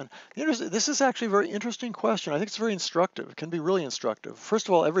this? And this is actually a very interesting question. I think it's very instructive. It can be really instructive. First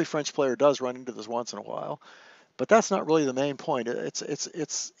of all, every French player does run into this once in a while, but that's not really the main point. It's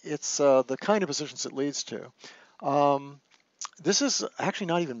the kind of positions it leads to. This is actually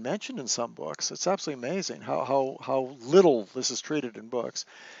not even mentioned in some books. It's absolutely amazing how little this is treated in books.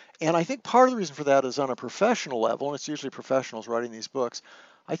 And I think part of the reason for that is on a professional level, and it's usually professionals writing these books.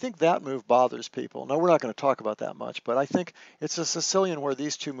 I think that move bothers people. Now, we're not going to talk about that much, but I think it's a Sicilian where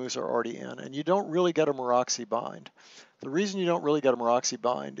these two moves are already in, and you don't really get a Maroczy bind. The reason you don't really get a Maroczy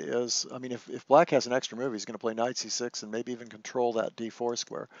bind is, I mean, if black has an extra move, he's going to play knight c6 and maybe even control that d4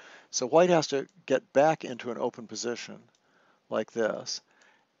 square. So white has to get back into an open position like this.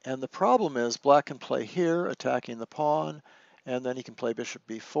 And the problem is black can play here, attacking the pawn, and then he can play bishop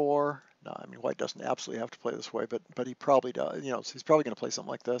b4. No, I mean, white doesn't absolutely have to play this way, but he probably does. He's probably going to play something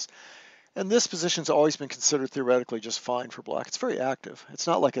like this. And this position's always been considered theoretically just fine for black. It's very active. It's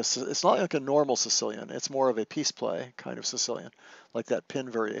not like a normal Sicilian. It's more of a piece play kind of Sicilian, like that pin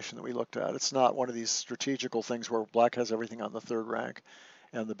variation that we looked at. It's not one of these strategical things where black has everything on the third rank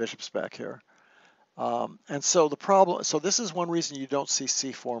and the bishop's back here. And so this is one reason you don't see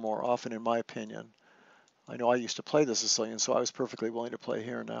c4 more often, in my opinion. I know I used to play the Sicilian, so I was perfectly willing to play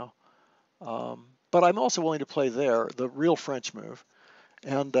here now. But I'm also willing to play there, the real French move.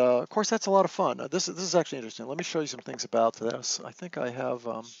 And of course, that's a lot of fun. This is actually interesting. Let me show you some things about this. I think I have,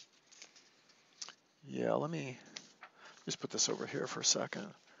 yeah, let me just put this over here for a second.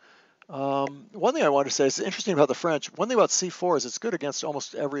 One thing I want to say is interesting about the French. One thing about c4 is it's good against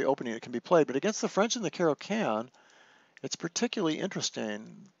almost every opening it can be played, but against the French and the Caro-Kann, it's particularly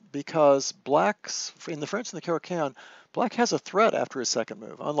interesting because in the French and the Caro-Kann, black has a threat after his second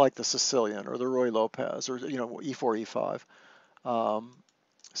move, unlike the Sicilian or the Ruy Lopez or e4, e5.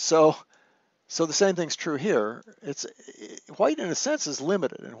 So the same thing's true here. White in a sense is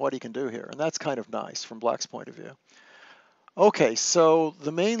limited in what he can do here, and that's kind of nice from black's point of view. Okay, so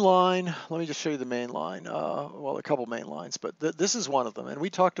the main line, let me just show you the main line. Well, a couple main lines, but this is one of them. And we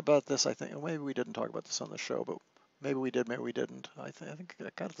talked about this, I think, maybe we didn't talk about this on the show, but maybe we did, maybe we didn't. I think I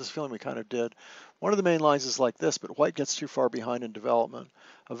got this feeling we kind of did. One of the main lines is like this, but white gets too far behind in development.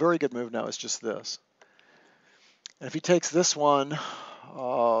 A very good move now is just this. And if he takes this one,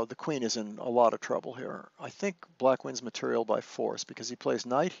 the queen is in a lot of trouble here. I think black wins material by force because he plays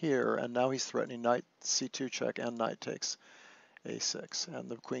knight here, and now he's threatening knight c2 check and knight takes a6, and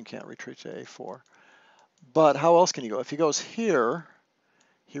the queen can't retreat to a4. But how else can he go? If he goes here,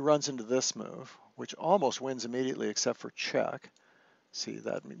 he runs into this move, which almost wins immediately except for check. See,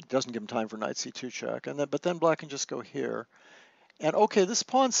 that doesn't give him time for knight c2 check. But then black can just go here. And okay, this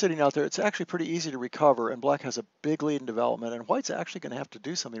pawn's sitting out there. It's actually pretty easy to recover, and black has a big lead in development, and white's actually going to have to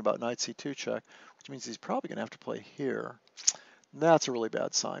do something about knight c2 check, which means he's probably going to have to play here. And that's a really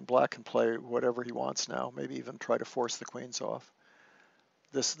bad sign. Black can play whatever he wants now, maybe even try to force the queens off.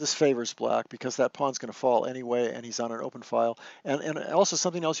 This favors black because that pawn's going to fall anyway, and he's on an open file. And also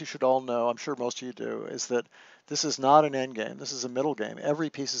something else you should all know, I'm sure most of you do, is that this is not an endgame. This is a middle game. Every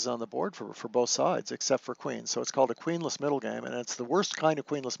piece is on the board for both sides except for queens. So it's called a queenless middle game, and it's the worst kind of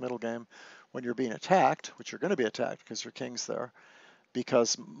queenless middle game when you're being attacked, which you're going to be attacked because your king's there,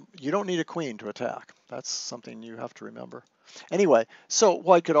 because you don't need a queen to attack. That's something you have to remember. Anyway, so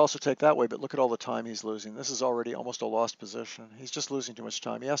white could also take that way, but look at all the time he's losing. This is already almost a lost position. He's just losing too much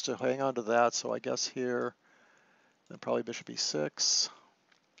time. He has to hang on to that, so I guess here, then probably bishop e6.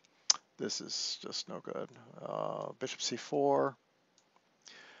 This is just no good. Bishop c4.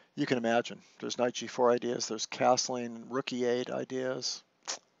 You can imagine. There's knight g4 ideas. There's castling, rook e8 ideas.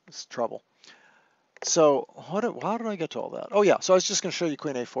 It's trouble. So how did I get to all that? Oh yeah, so I was just going to show you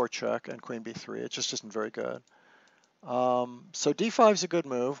queen a4 check and queen b3. It just isn't very good. So d5 is a good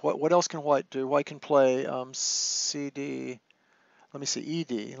move. What else can white do? White can play cd. Let me see,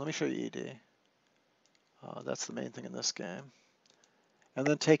 ed. Let me show you ed. That's the main thing in this game. And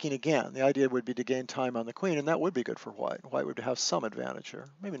then taking again. The idea would be to gain time on the queen, and that would be good for white. White would have some advantage here.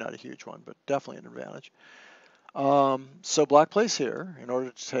 Maybe not a huge one, but definitely an advantage. So black plays here in order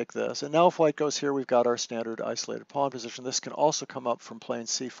to take this. And now if white goes here, we've got our standard isolated pawn position. This can also come up from playing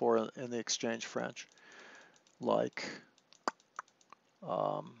c4 in the exchange French, like,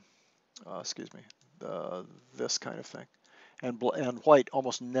 excuse me, this kind of thing. And white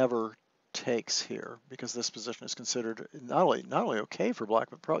almost never takes here because this position is considered not only okay for black,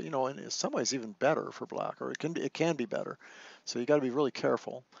 but probably, in some ways even better for black, or it can be better. So you got to be really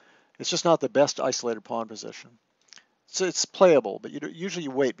careful. It's just not the best isolated pawn position. So it's playable, but usually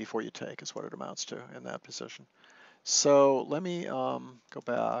you wait before you take is what it amounts to in that position. So let me go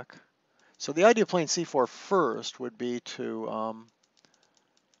back. So the idea of playing c4 first would be to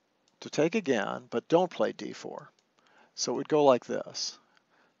take again, but don't play d4. So it would go like this.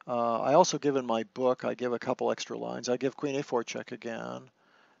 I also give in my book, I give a couple extra lines. I give queen a4 check again.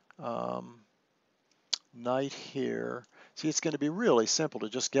 Knight here. See, it's going to be really simple to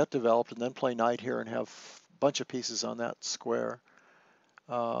just get developed and then play knight here and have a bunch of pieces on that square.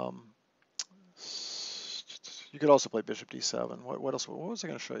 You could also play bishop d7. What else? What was I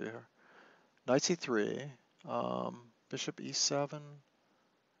going to show you here? Knight c3, bishop e7.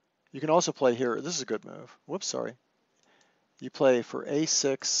 You can also play here. This is a good move. Whoops, sorry. You play for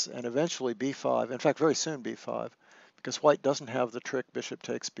a6 and eventually b5. In fact, very soon b5, because white doesn't have the trick bishop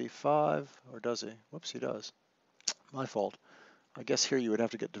takes b5, or does he? Whoops, he does. My fault. I guess here you would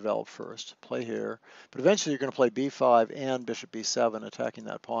have to get developed first. Play here. But eventually you're going to play b5 and bishop b7 attacking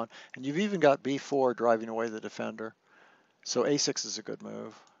that pawn. And you've even got b4 driving away the defender. So a6 is a good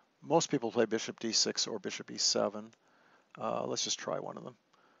move. Most people play bishop d6 or bishop e7. Let's just try one of them.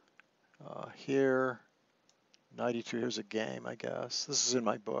 Here, knight e2, here's a game, I guess. This is in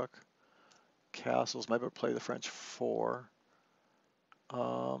my book. Castles, my book, play the French 4.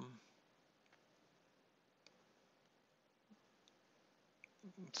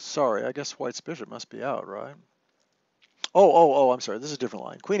 Sorry, I guess white's bishop must be out, right? Oh, I'm sorry, this is a different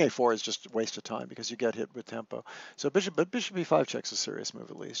line. Queen a4 is just a waste of time because you get hit with tempo. So bishop e5 checks a serious move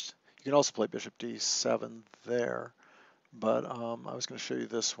at least. You can also play bishop d7 there, but I was going to show you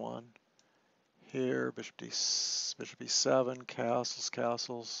this one. Here, bishop e7,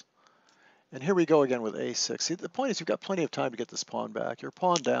 castles. And here we go again with a6. See, the point is you've got plenty of time to get this pawn back. You're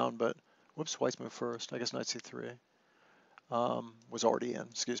pawn down, but, whoops, white's moved first. I guess knight c3 was already in,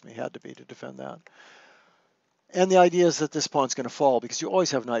 excuse me, had to be to defend that. And the idea is that this pawn's going to fall because you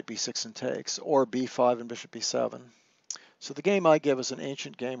always have knight b6 and takes, or b5 and bishop b7. So the game I give is an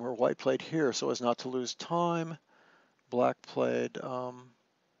ancient game where white played here so as not to lose time. Black played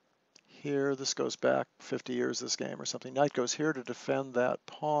here. This goes back 50 years, this game or something. Knight goes here to defend that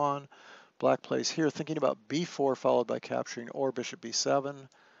pawn. Black plays here thinking about b4 followed by capturing or bishop b7.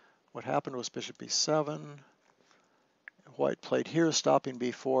 What happened was bishop b7. White played here stopping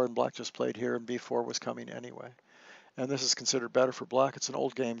b4 and black just played here and b4 was coming anyway. And this is considered better for black. It's an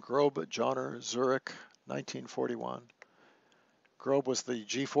old game. Grobe, Joner, Zurich, 1941. Grobe was the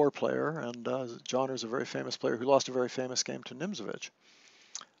g4 player and Joner is a very famous player who lost a very famous game to Nimzovich.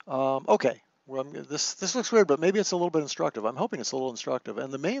 Okay. Well, this looks weird, but maybe it's a little bit instructive. I'm hoping it's a little instructive.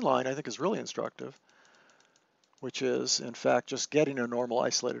 And the main line, I think, is really instructive, which is, in fact, just getting a normal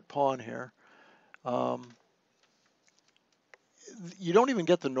isolated pawn here. you don't even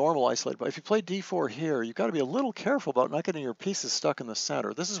get the normal isolated pawn. If you play d4 here, you've got to be a little careful about not getting your pieces stuck in the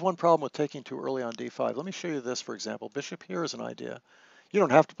center. This is one problem with taking too early on d5. Let me show you this, for example. Bishop here is an idea. You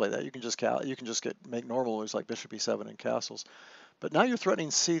don't have to play that. You can just make normal moves like bishop e7 and castles. But now you're threatening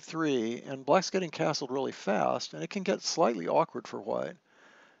c3, and black's getting castled really fast, and it can get slightly awkward for white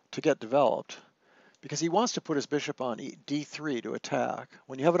to get developed, because he wants to put his bishop on d3 to attack.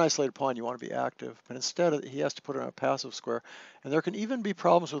 When you have an isolated pawn, you want to be active, but instead he has to put it on a passive square. And there can even be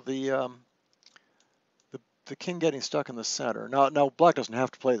problems with the king getting stuck in the center. Now black doesn't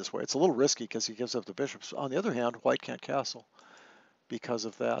have to play this way. It's a little risky because he gives up the bishops. On the other hand, white can't castle because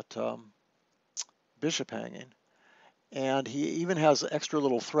of that bishop hanging. And he even has extra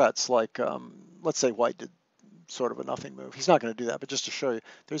little threats, like let's say white did sort of a nothing move. He's not going to do that, but just to show you,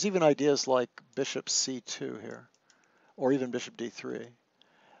 there's even ideas like bishop c2 here, or even bishop d3.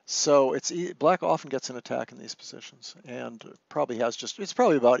 So black often gets an attack in these positions, and it's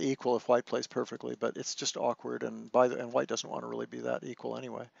probably about equal if white plays perfectly, but it's just awkward, and white doesn't want to really be that equal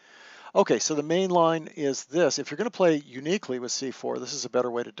anyway. Okay, so the main line is this. If you're going to play uniquely with c4, this is a better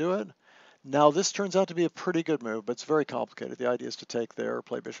way to do it. Now this turns out to be a pretty good move, but it's very complicated. The idea is to take there or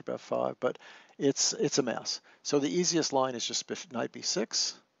play bishop f5, but it's a mess. So the easiest line is just knight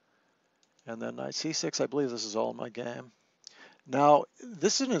b6, and then knight c6. I believe this is all in my game. Now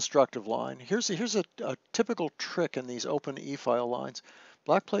this is an instructive line. Here's a typical trick in these open e-file lines.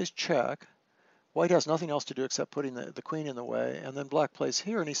 Black plays check. White has nothing else to do except putting the queen in the way, and then black plays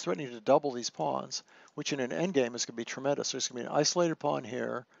here, and he's threatening to double these pawns, which in an endgame is going to be tremendous. There's going to be an isolated pawn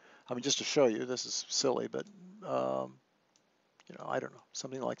here. I mean, just to show you, this is silly, but I don't know,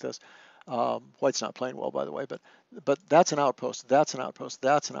 something like this. White's not playing well, by the way, but that's an outpost, that's an outpost,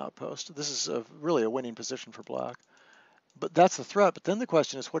 that's an outpost. This is really a winning position for black. But that's the threat. But then the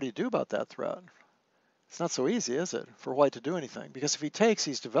question is, what do you do about that threat? It's not so easy, is it, for white to do anything? Because if he takes,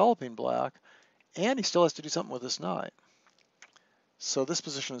 he's developing black, and he still has to do something with this knight. So this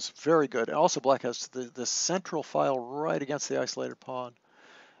position is very good. And also black has the central file right against the isolated pawn.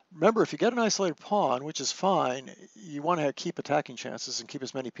 Remember, if you get an isolated pawn, which is fine, you want to keep attacking chances and keep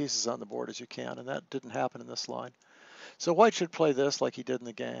as many pieces on the board as you can, and that didn't happen in this line. So white should play this like he did in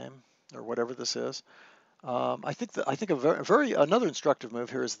the game, or whatever this is. I think another instructive move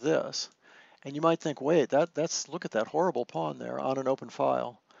here is this, and you might think, wait, look at that horrible pawn there on an open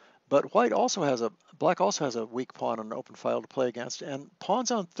file. But black also has a weak pawn on an open file to play against, and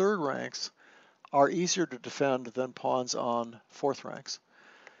pawns on third ranks are easier to defend than pawns on fourth ranks.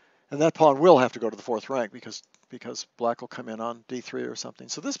 And that pawn will have to go to the fourth rank because black will come in on d3 or something.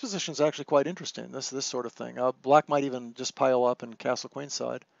 So this position is actually quite interesting, this sort of thing. Black might even just pile up and castle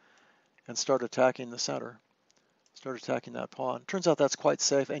queenside and start attacking the center, start attacking that pawn. Turns out that's quite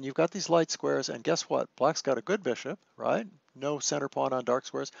safe, and you've got these light squares, and guess what? Black's got a good bishop, right? No center pawn on dark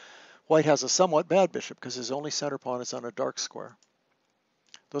squares. White has a somewhat bad bishop because his only center pawn is on a dark square.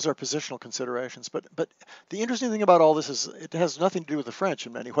 Those are positional considerations. But the interesting thing about all this is it has nothing to do with the French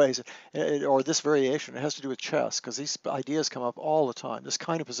in many ways, or this variation. It has to do with chess, because these ideas come up all the time. This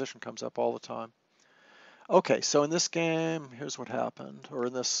kind of position comes up all the time. Okay, so in this game, here's what happened, or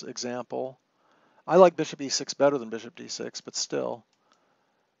in this example. I like bishop e6 better than bishop d6, but still.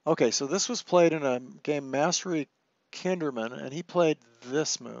 Okay, so this was played in a game Mastery Kinderman, and he played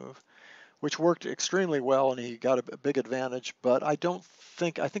this move, which worked extremely well, and he got a big advantage, but I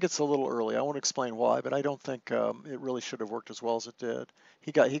think it's a little early. I won't explain why, but I don't think it really should have worked as well as it did.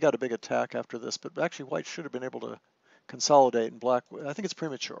 He got a big attack after this, but actually white should have been able to consolidate, and black, I think it's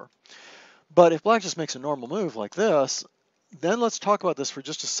premature. But if black just makes a normal move like this, then let's talk about this for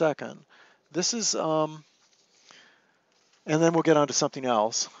just a second. This is, and then we'll get on to something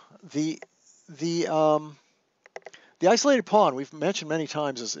else. The isolated pawn, we've mentioned many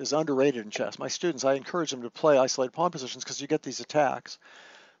times, is underrated in chess. My students, I encourage them to play isolated pawn positions because you get these attacks.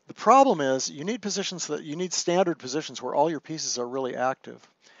 The problem is you need standard positions where all your pieces are really active.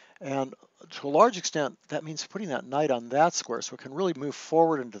 And to a large extent, that means putting that knight on that square so it can really move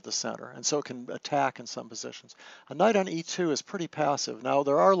forward into the center, and so it can attack in some positions. A knight on e2 is pretty passive. Now,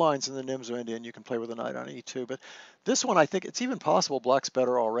 there are lines in the Nimzo Indian you can play with a knight on e2, but this one, I think it's even possible black's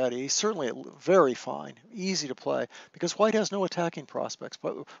better already. He's certainly very fine, easy to play, because white has no attacking prospects.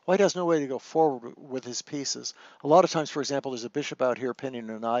 But white has no way to go forward with his pieces. A lot of times, for example, there's a bishop out here pinning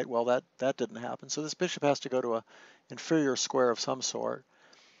a knight. Well, that didn't happen. So this bishop has to go to an inferior square of some sort.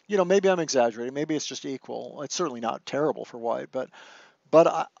 Maybe I'm exaggerating. Maybe it's just equal. It's certainly not terrible for white, but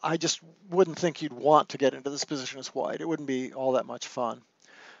I just wouldn't think you'd want to get into this position as white. It wouldn't be all that much fun.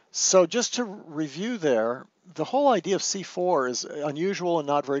 So just to review there, the whole idea of C4 is unusual and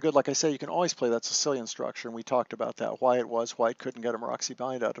not very good. Like I say, you can always play that Sicilian structure, and we talked about that, why it was, why it couldn't get a Maroczy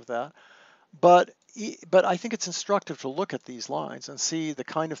bind out of that. But I think it's instructive to look at these lines and see the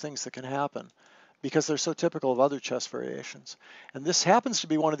kind of things that can happen because they're so typical of other chess variations. And this happens to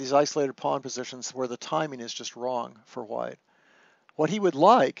be one of these isolated pawn positions where the timing is just wrong for white. What he would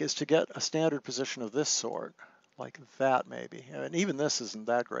like is to get a standard position of this sort, like that maybe. And even this isn't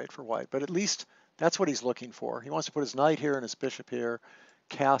that great for white, but at least that's what he's looking for. He wants to put his knight here and his bishop here,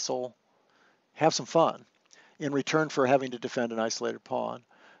 castle, have some fun in return for having to defend an isolated pawn.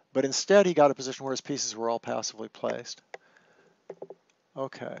 But instead he got a position where his pieces were all passively placed.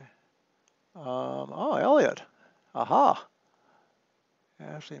 Okay. Oh, Elliot. Aha.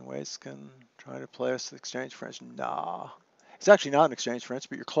 Ashley and Waitskin trying to play us the exchange French. Nah. It's actually not an exchange French,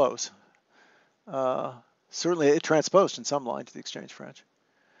 but you're close. Certainly it transposed in some line to the exchange French.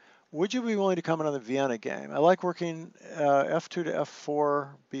 Would you be willing to comment on the Vienna game? I like working f2 to f4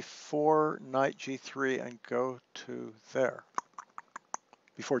 before knight g3 and go to there.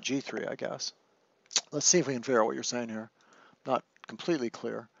 Before g3, I guess. Let's see if we can figure out what you're saying here. Not completely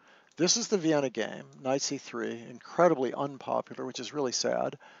clear. This is the Vienna game, knight c3, incredibly unpopular, which is really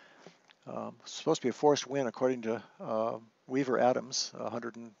sad. Supposed to be a forced win according to Weaver Adams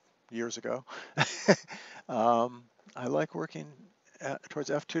 100 years ago. I like working towards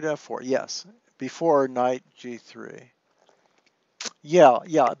f2 to f4. Yes, before knight g3.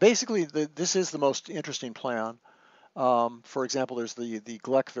 Yeah. Basically, this is the most interesting plan. For example, there's the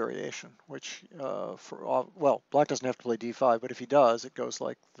Gleck variation, which well, black doesn't have to play d5, but if he does, it goes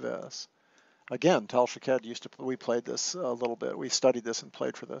like this. Again, Tal Shaked we played this a little bit. We studied this and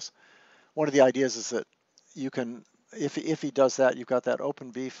played for this. One of the ideas is that you can, if he does that, you've got that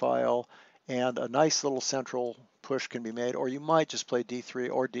open B file, and a nice little central push can be made, or you might just play d3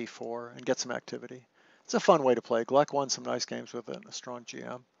 or d4 and get some activity. It's a fun way to play. Gleck won some nice games with it, a strong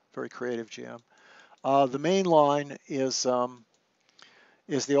GM, very creative GM. The main line is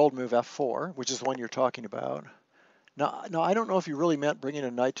the old move f4, which is the one you're talking about. Now, I don't know if you really meant bringing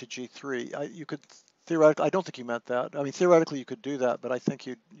a knight to g3. You could theoretically, I don't think you meant that. I mean, theoretically you could do that, but I think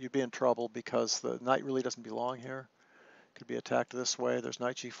you'd be in trouble because the knight really doesn't belong here. Could be attacked this way. There's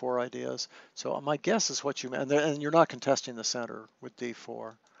knight g4 ideas. So my guess is what you meant, and you're not contesting the center with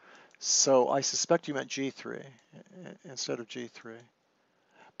d4. So I suspect you meant g3 instead of g3.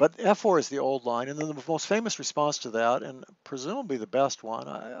 But f4 is the old line, and then the most famous response to that, and presumably the best one,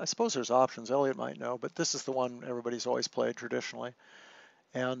 I suppose there's options, Elliot might know, but this is the one everybody's always played traditionally.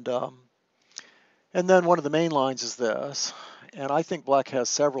 And then one of the main lines is this, and I think black has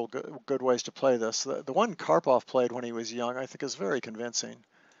several good ways to play this. The one Karpov played when he was young, I think, is very convincing.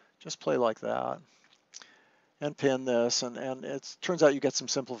 Just play like that and pin this, and it turns out you get some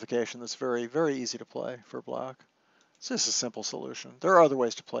simplification that's very, very easy to play for black. It's just a simple solution. There are other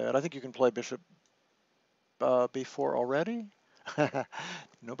ways to play it. I think you can play bishop b4 already.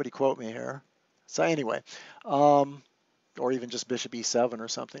 Nobody quote me here. So anyway, or even just bishop e7 or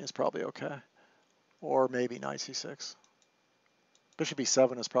something is probably okay. Or maybe knight c6. Bishop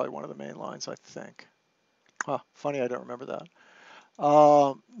e7 is probably one of the main lines, I think. Huh, funny I don't remember that.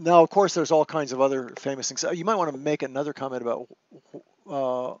 Now, of course, there's all kinds of other famous things. You might want to make another comment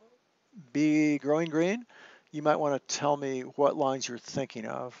about B growing green. You might want to tell me what lines you're thinking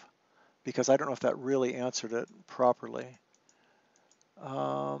of, because I don't know if that really answered it properly.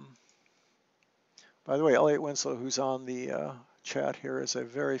 By the way, Elliot Winslow, who's on the chat here, is a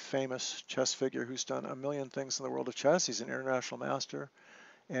very famous chess figure who's done a million things in the world of chess. He's an international master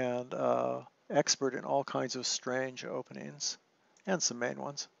and expert in all kinds of strange openings and some main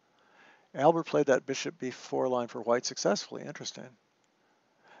ones. Albert played that bishop b4 line for white successfully. Interesting.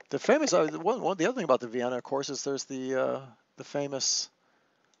 The famous the other thing about the Vienna, of course, is there's the famous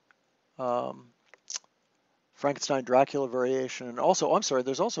Frankenstein Dracula variation, and also I'm sorry,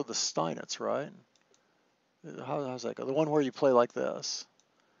 there's also the Steinitz, right? How's that go? The one where you play like this,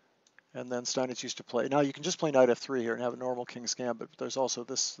 and then Steinitz used to play. Now you can just play knight f3 here and have a normal king's gambit, but there's also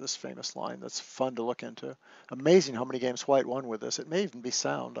this famous line that's fun to look into. Amazing how many games white won with this. It may even be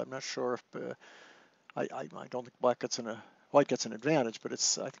sound. I'm not sure if I don't think white gets an advantage, but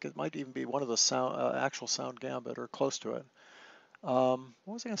I think it might even be one of the actual sound gambit or close to it. What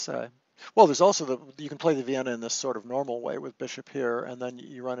was I going to say? Well, there's also you can play the Vienna in this sort of normal way with bishop here, and then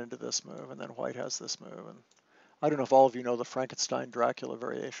you run into this move, and then white has this move. And I don't know if all of you know the Frankenstein Dracula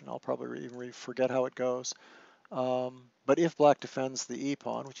variation. I'll probably even forget how it goes. But if black defends the e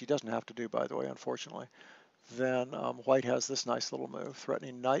pawn, which he doesn't have to do, by the way, unfortunately, then white has this nice little move,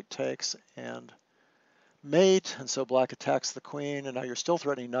 threatening knight takes and mate, and so black attacks the queen, and now you're still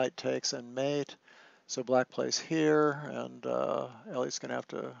threatening knight takes and mate. So black plays here, and Elliot's going to have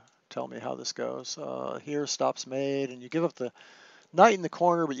to tell me how this goes. Here stops mate, and you give up the knight in the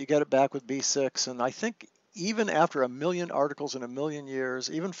corner, but you get it back with b6. And I think even after a million articles in a million years,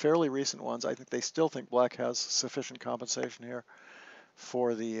 even fairly recent ones, I think they still think black has sufficient compensation here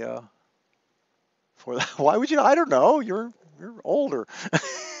for the why would you? I don't know. You're older.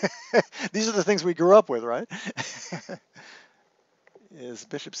 These are the things we grew up with, right? Is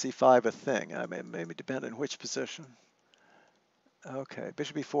bishop c5 a thing? I mean, maybe depend on which position. Okay,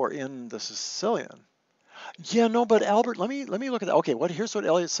 bishop e4 in the Sicilian. Yeah, no, but Albert, let me look at that. Okay, here's what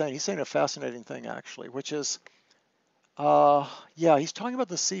Elliot's saying. He's saying a fascinating thing actually, which is, yeah, he's talking about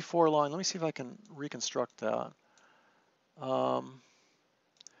the c4 line. Let me see if I can reconstruct that.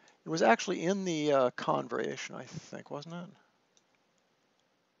 It was actually in the Kahn variation, I think, wasn't it?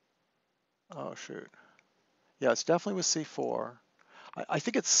 Oh shoot. Yeah, it's definitely with c4. I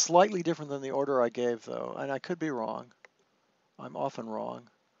think it's slightly different than the order I gave though, and I could be wrong. I'm often wrong.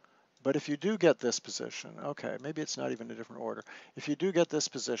 But if you do get this position, okay, maybe it's not even a different order. If you do get this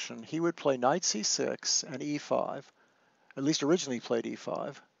position, he would play knight c6 and e5. At least originally he played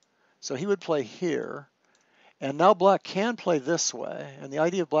e5. So he would play here. And now black can play this way. And the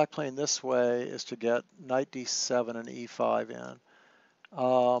idea of black playing this way is to get knight d7 and e5 in.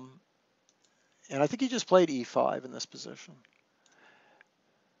 And I think he just played e5 in this position.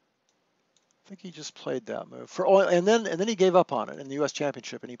 I think he just played that move. And then he gave up on it in the U.S.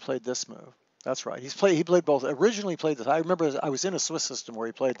 Championship, and he played this move. That's right. He played both. Originally played this. I remember I was in a Swiss system where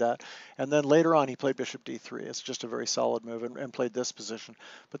he played that, and then later on he played bishop d3. It's just a very solid move, and played this position.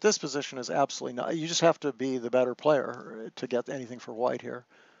 But this position is absolutely not. You just have to be the better player to get anything for white here.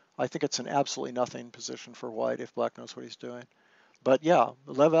 I think it's an absolutely nothing position for white if black knows what he's doing. But yeah,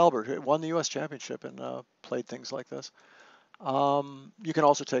 Lev Albert won the U.S. Championship and played things like this. You can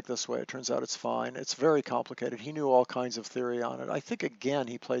also take this way. It turns out it's fine. It's very complicated. He knew all kinds of theory on it. I think, again,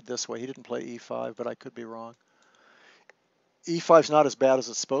 he played this way. He didn't play e5, but I could be wrong. e5 is not as bad as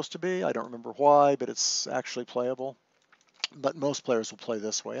it's supposed to be. I don't remember why, but it's actually playable. But most players will play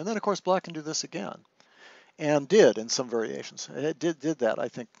this way. And then, of course, black can do this again, and did in some variations. It did that, I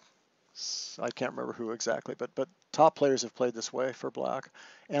think. I can't remember who exactly, but top players have played this way for black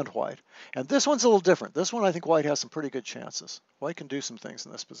and white. And this one's a little different. This one, I think white has some pretty good chances. White can do some things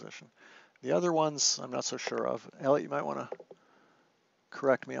in this position. The other ones, I'm not so sure of. Elliot, you might want to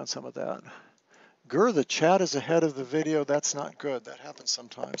correct me on some of that. Gur, the chat is ahead of the video. That's not good. That happens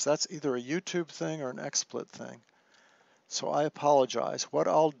sometimes. That's either a YouTube thing or an XSplit thing. So I apologize. What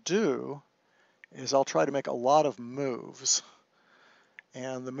I'll do is I'll try to make a lot of moves.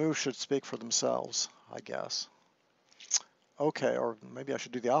 And the moves should speak for themselves, I guess. Okay, or maybe I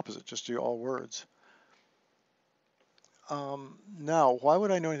should do the opposite, just do all words. Now, why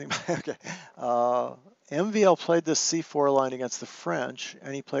would I know anything? Okay, MVL played this c4 line against the French,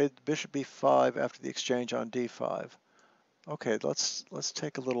 and he played bishop b5 after the exchange on d5. Okay, let's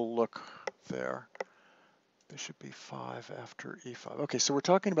take a little look there. Bishop b5 after e5. Okay, so we're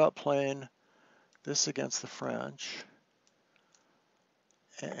talking about playing this against the French.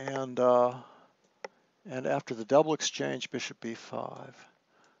 And after the double exchange, bishop b5.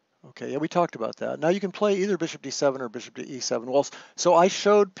 Okay, yeah, we talked about that. Now you can play either bishop d7 or bishop to e7. Well, so I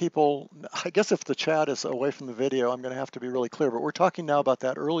showed people, I guess if the chat is away from the video, I'm going to have to be really clear, but we're talking now about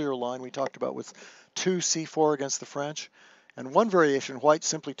that earlier line we talked about with 2c4 against the French. And one variation, white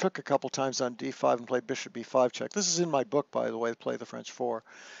simply took a couple times on d5 and played bishop b5 check. This is in my book, by the way, Play the French 4.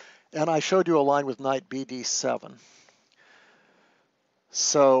 And I showed you a line with knight bd7.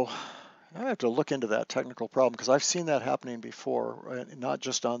 So I have to look into that technical problem because I've seen that happening before, not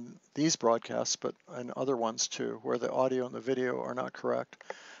just on these broadcasts, but on other ones too, where the audio and the video are not correct.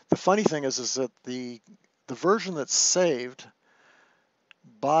 The funny thing is that the version that's saved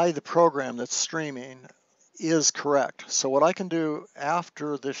by the program that's streaming is correct. So what I can do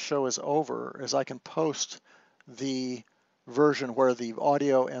after this show is over is I can post the version where the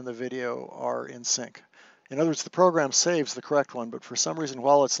audio and the video are in sync. In other words, the program saves the correct one, but for some reason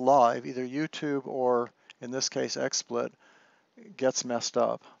while it's live, either YouTube or, in this case, XSplit, gets messed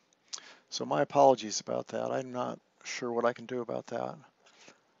up. So my apologies about that. I'm not sure what I can do about that.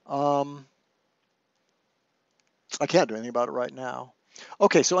 I can't do anything about it right now.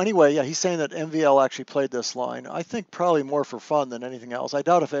 Okay, so anyway, yeah, he's saying that MVL actually played this line. I think probably more for fun than anything else. I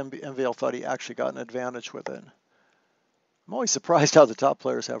doubt if MVL thought he actually got an advantage with it. I'm always surprised how the top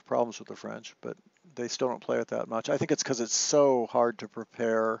players have problems with the French, but they still don't play it that much. I think it's because it's so hard to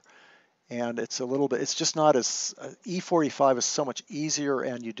prepare and it's a little bit, it's just not as, E45 is so much easier,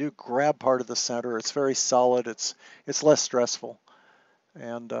 and you do grab part of the center. It's very solid. It's less stressful,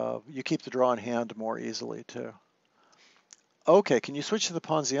 and you keep the draw in hand more easily too. Okay, can you switch to the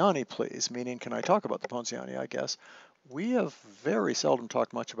Ponziani, please? Meaning, can I talk about the Ponziani, I guess. We have very seldom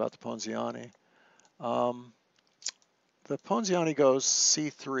talked much about the Ponziani. The Ponziani goes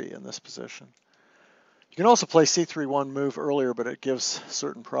c3 in this position. You can also play c3-1 move earlier, but it gives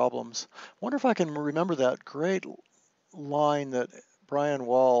certain problems. Wonder if I can remember that great line that Brian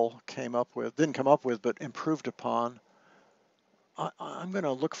Wall didn't come up with, but improved upon. I'm going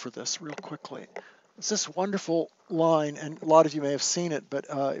to look for this real quickly. It's this wonderful line, and a lot of you may have seen it, but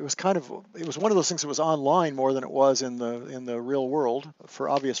it was one of those things that was online more than it was in the real world, for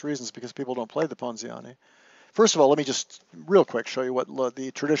obvious reasons, because people don't play the Ponziani. First of all, let me just real quick show you what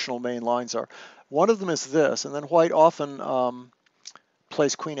the traditional main lines are. One of them is this, and then white often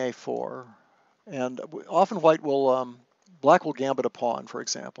plays queen a4, and often black will gambit a pawn, for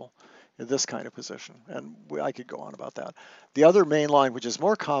example, in this kind of position, and I could go on about that. The other main line, which is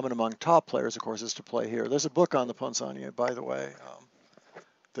more common among top players, of course, is to play here. There's a book on the Ponziani, by the way,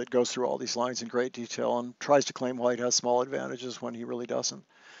 that goes through all these lines in great detail and tries to claim white has small advantages when he really doesn't.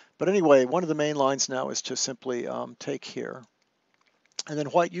 But anyway, one of the main lines now is to simply take here. And then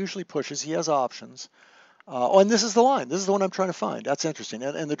white usually pushes. He has options. And this is the line. This is the one I'm trying to find. That's interesting.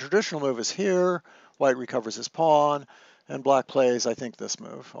 And the traditional move is here. White recovers his pawn. And black plays, I think, this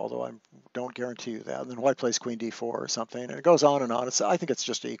move, although I don't guarantee you that. And then white plays queen d4 or something. And it goes on and on. I think it's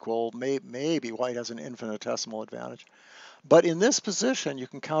just equal. Maybe white has an infinitesimal advantage. But in this position, you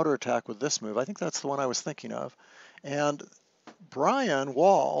can counterattack with this move. I think that's the one I was thinking of. And Brian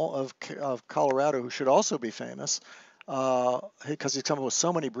Wall of Colorado, who should also be famous, because he's come up with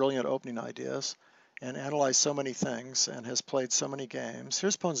so many brilliant opening ideas and analyzed so many things and has played so many games.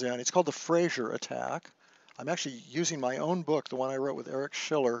 Here's Ponziani. It's called the Fraser Attack. I'm actually using my own book, the one I wrote with Eric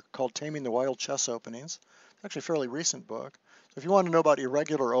Schiller, called Taming the Wild Chess Openings. It's actually a fairly recent book. So if you want to know about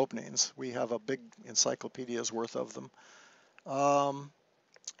irregular openings, we have a big encyclopedia's worth of them.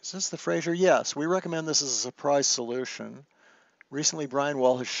 Is this the Fraser? Yes, we recommend this as a surprise solution. Recently, Brian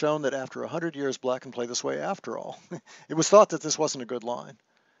Wall has shown that after 100 years, black can play this way after all. It was thought that this wasn't a good line.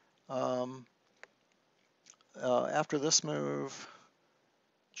 After this move,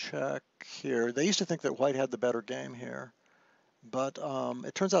 check here. They used to think that white had the better game here, but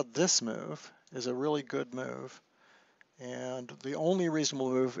it turns out this move is a really good move. And the only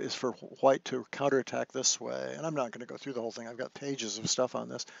reasonable move is for white to counterattack this way. And I'm not going to go through the whole thing. I've got pages of stuff on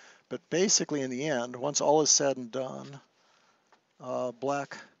this. But basically, in the end, once all is said and done,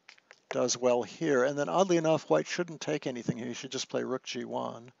 black does well here. And then oddly enough, white shouldn't take anything here. He should just play rook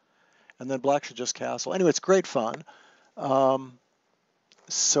g1. And then black should just castle. Anyway, it's great fun.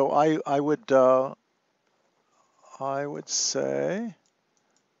 So I would say,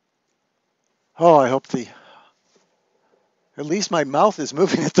 oh, I hope at least my mouth is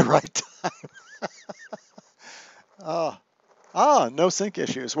moving at the right time. No sync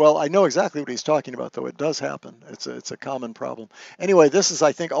issues. Well, I know exactly what he's talking about, though. It does happen. It's a common problem. Anyway, this is,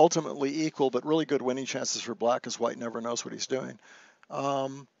 I think, ultimately equal, but really good winning chances for black, because white never knows what he's doing.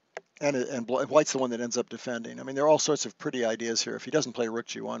 And white's the one that ends up defending. I mean, there are all sorts of pretty ideas here. If he doesn't play rook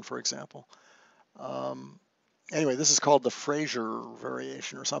g1, for example. Anyway, this is called the Fraser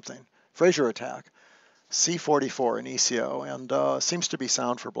variation or something. Fraser attack. C44 in ECO, and seems to be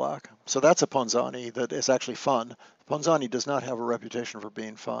sound for black. So that's a Ponziani that is actually fun. Ponziani does not have a reputation for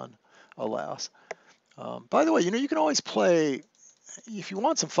being fun, alas. By the way, you can always play, if you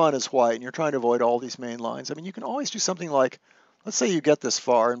want some fun as white and you're trying to avoid all these main lines, I mean, you can always do something like, let's say you get this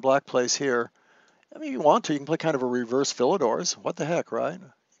far and black plays here. I mean, if you want to, you can play kind of a reverse Philidors. What the heck, right?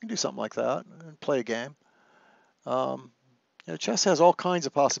 You can do something like that and play a game. Chess has all kinds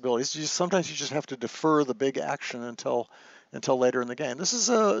of possibilities. Sometimes you just have to defer the big action until later in the game. This is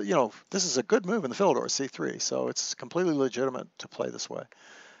a good move in the Philidor, c3, so it's completely legitimate to play this way.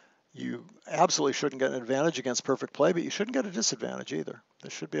 You absolutely shouldn't get an advantage against perfect play, but you shouldn't get a disadvantage either.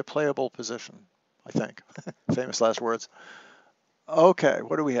 This should be a playable position, I think. Famous last words. Okay,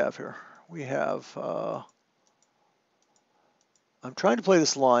 what do we have here? We have, I'm trying to play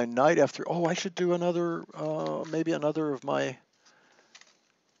this line, knight f3. Oh, I should do another, maybe another of my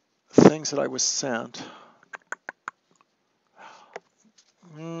things that I was sent.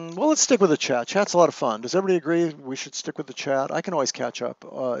 Well, let's stick with the chat. Chat's a lot of fun. Does everybody agree we should stick with the chat? I can always catch up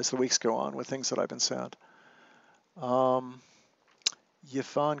as the weeks go on with things that I've been sent.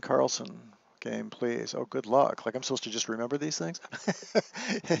 Yvonne Carlson, game, please. Oh, good luck. Like I'm supposed to just remember these things?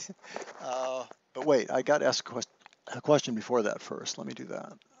 But wait, I got to ask a question before that first. Let me do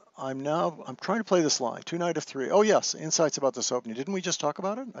that. I'm trying to play this line. 2 knight of 3. Oh yes, insights about this opening. Didn't we just talk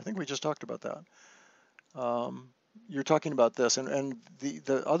about it? I think we just talked about that. You're talking about this, and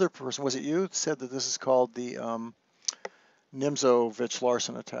the other person, was it you, said that this is called the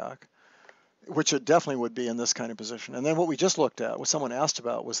Nimzowitsch-Larsen attack, which it definitely would be in this kind of position. And then what we just looked at, what someone asked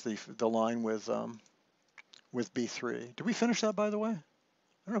about, was the line with b3. Did we finish that, by the way? I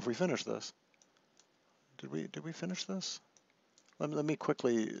don't know if we finished this. Did we finish this? Let me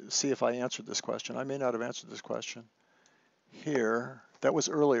quickly see if I answered this question. I may not have answered this question. Here, that was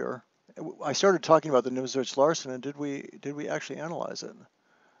earlier. I started talking about the Nimzowitsch-Larsen, and did we actually analyze it?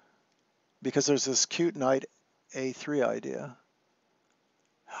 Because there's this cute knight a3 idea.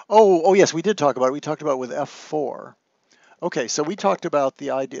 Oh yes, we did talk about it. We talked about it with f4. Okay, so we talked about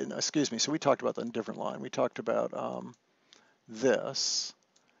the idea. Excuse me. So we talked about that in a different line. We talked about this.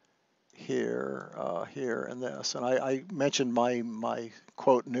 Here, here, and this. And I mentioned my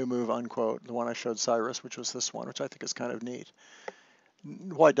quote, new move, unquote, the one I showed Cyrus, which was this one, which I think is kind of neat.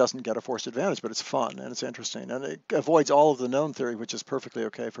 White doesn't get a forced advantage, but it's fun and it's interesting. And it avoids all of the known theory, which is perfectly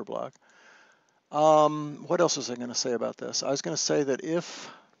okay for black. What else was I going to say about this? I was going to say that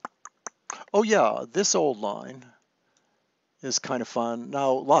oh yeah, this old line is kind of fun.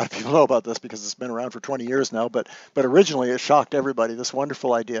 Now, a lot of people know about this because it's been around for 20 years now, but originally it shocked everybody, this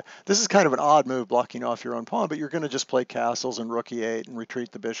wonderful idea. This is kind of an odd move, blocking off your own pawn, but you're going to just play castles and rook e8 and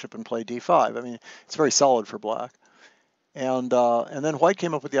retreat the bishop and play d5. I mean, it's very solid for black. And then white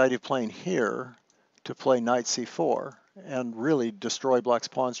came up with the idea of playing here to play knight c4 and really destroy black's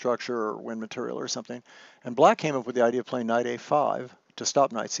pawn structure or win material or something. And black came up with the idea of playing knight a5 to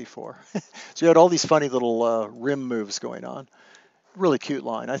stop knight c4. So you had all these funny little rim moves going on. Really cute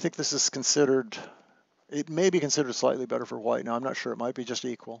line. I think this is considered, it may be considered slightly better for white. Now I'm not sure, it might be just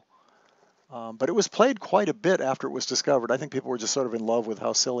equal. But it was played quite a bit after it was discovered. I think people were just sort of in love with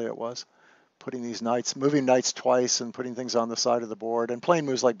how silly it was. Putting these knights, moving knights twice and putting things on the side of the board and playing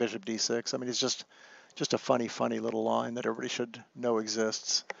moves like bishop d6. I mean, it's just a funny little line that everybody should know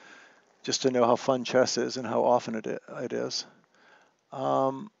exists, just to know how fun chess is and how often it is.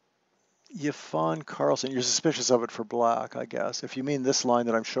 Yifan Karlsson, you're suspicious of it for black, I guess. If you mean this line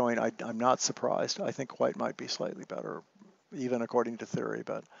that I'm showing, I'm not surprised. I think white might be slightly better, even according to theory,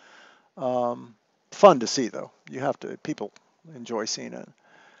 but fun to see, though. People enjoy seeing it.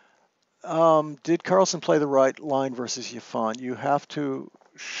 Did Carlsen play the right line versus Yifan? You have to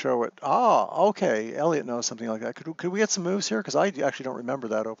show it. Okay. Elliot knows something like that. Could we get some moves here? Because I actually don't remember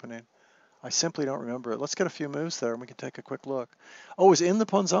that opening. I simply don't remember it. Let's get a few moves there and we can take a quick look. Oh, it was in the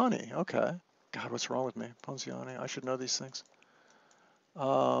Ponzani. Okay. God, what's wrong with me? Ponziani. I should know these things.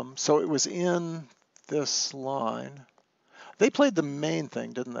 So it was in this line. They played the main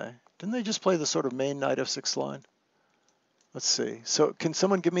thing, didn't they? Didn't they just play the sort of main knight f6 line? Let's see. So can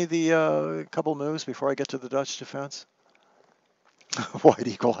someone give me the couple moves before I get to the Dutch defense? White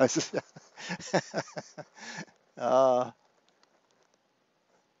equalizes.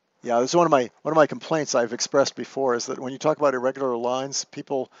 Yeah, this is one of my complaints I've expressed before, is that when you talk about irregular lines,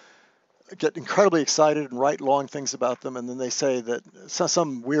 people get incredibly excited and write long things about them, and then they say that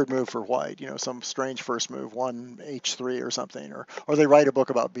some weird move for white, some strange first move, 1h3 or something, or they write a book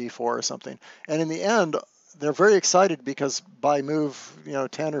about b4 or something. And in the end, they're very excited because by move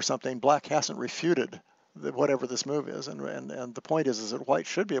 10 or something, black hasn't refuted whatever this move is, and the point is that white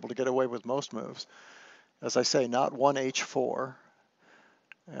should be able to get away with most moves. As I say, not 1h4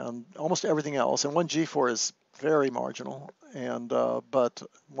 and almost everything else, and 1g4 is very marginal, and but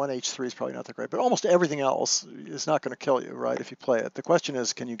 1h3 is probably not that great, but almost everything else is not going to kill you, right, if you play it. The question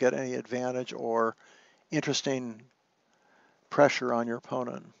is, can you get any advantage or interesting pressure on your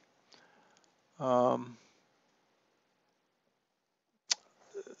opponent?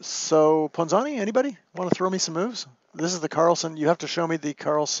 So Ponzani, anybody want to throw me some moves? This is the Carlsen. You have to show me the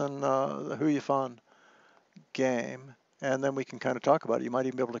Carlsen Hu Yifan game, and then we can kind of talk about it. You might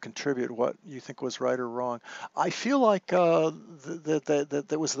even be able to contribute what you think was right or wrong. I feel like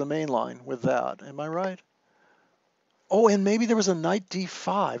that was the main line with that. Am I right? Oh, and maybe there was a knight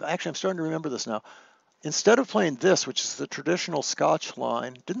d5. Actually, I'm starting to remember this now. Instead of playing this, which is the traditional Scotch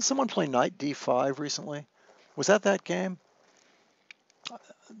line, didn't someone play knight d5 recently? Was that game?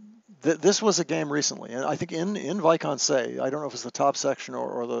 This was a game recently, and I think in Vacances, I don't know if it's the top section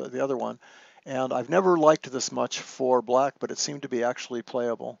or the other one, and I've never liked this much for black, but it seemed to be actually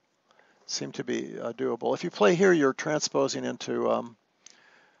playable. It seemed to be doable. If you play here, you're transposing into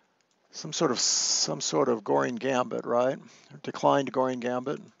some sort of Goring gambit, right? Declined Goring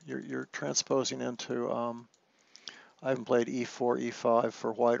gambit. You're transposing into. I haven't played e4, e5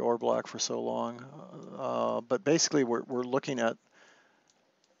 for white or black for so long, but basically we're looking at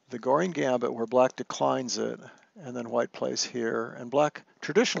the Goring Gambit where black declines it, and then white plays here. And black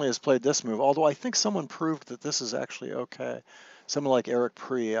traditionally has played this move, although I think someone proved that this is actually okay. Someone like Eric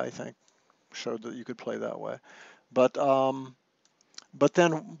Pree, I think, showed that you could play that way. But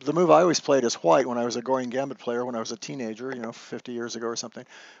then the move I always played as white when I was a Goring Gambit player, when I was a teenager, 50 years ago or something,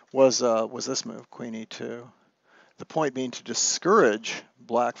 was this move, Queen E2. The point being to discourage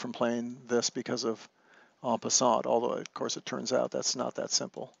black from playing this because of en passant, although of course it turns out that's not that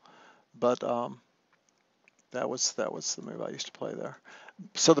simple. But that was the move I used to play there.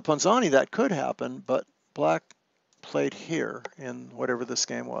 So the Ponzani, that could happen, but black played here in whatever this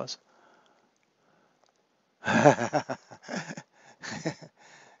game was.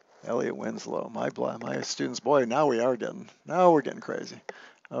 Elliot Winslow, my students, boy, now we're getting crazy.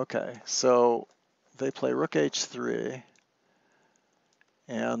 Okay, so they play Rook H3,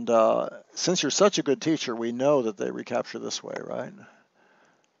 and since you're such a good teacher, we know that they recapture this way, right?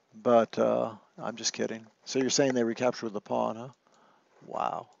 But I'm just kidding. So you're saying they recapture with the pawn, huh?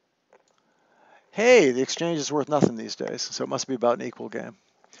 Wow. Hey, the exchange is worth nothing these days, so it must be about an equal game.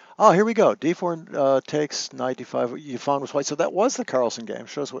 Oh, here we go. D4 takes knight d5. You found was white. So that was the Carlsen game.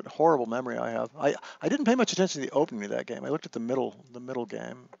 Shows what horrible memory I have. I didn't pay much attention to the opening of that game. I looked at the middle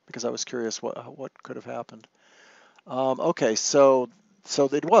game because I was curious what could have happened. Okay, so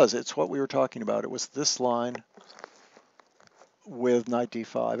it's what we were talking about. It was this line with knight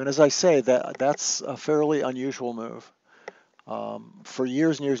d5, and as I say, that's a fairly unusual move. For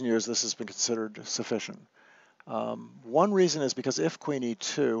years and years and years, this has been considered sufficient. One reason is because if Queen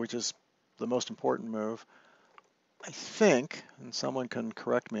E2, which is the most important move, I think, and someone can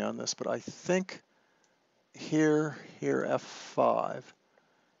correct me on this, but I think here F5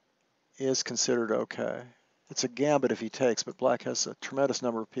 is considered okay. It's a gambit if he takes, but black has a tremendous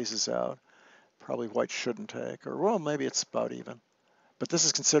number of pieces out. Probably white shouldn't take, or well, maybe it's about even. But this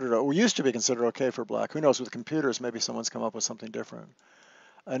is considered, or used to be considered okay for black. Who knows, with computers, maybe someone's come up with something different.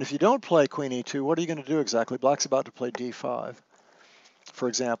 And if you don't play Queen E2, what are you going to do exactly? Black's about to play D5. For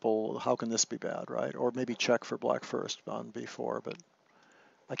example, how can this be bad, right? Or maybe check for black first on B4, but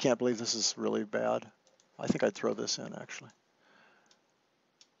I can't believe this is really bad. I think I'd throw this in, actually.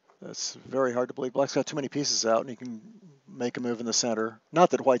 That's very hard to believe. Black's got too many pieces out, and he can make a move in the center. Not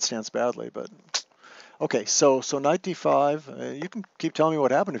that white stands badly, but... Okay, so knight D5. You can keep telling me what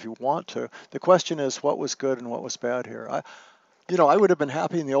happened if you want to. The question is, what was good and what was bad here? I would have been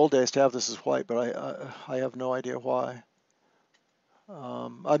happy in the old days to have this as white, but I have no idea why.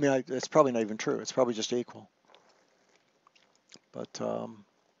 I mean, it's probably not even true. It's probably just equal. But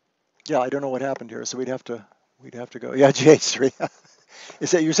yeah, I don't know what happened here. So we'd have to go. Yeah, GH3.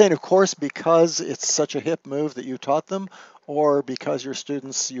 Is that you're saying, of course, because it's such a hip move that you taught them, or because your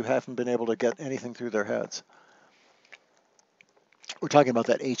students you haven't been able to get anything through their heads? We're talking about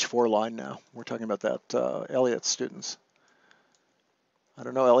that H4 line now. We're talking about that Elliot students. I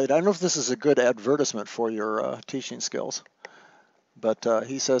don't know, Elliot. I don't know if this is a good advertisement for your teaching skills, but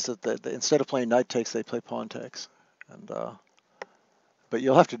he says that instead of playing knight takes, they play pawn takes. And but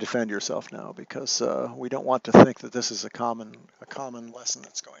you'll have to defend yourself now because we don't want to think that this is a common lesson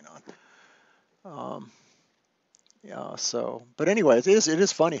that's going on. Yeah. So, but anyway, it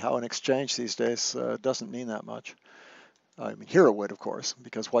is funny how an exchange these days doesn't mean that much. I mean, here it would, of course,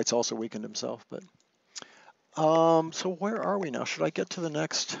 because white's also weakened himself. But so where are we now? Should I get to the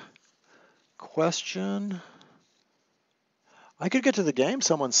next question? I could get to the game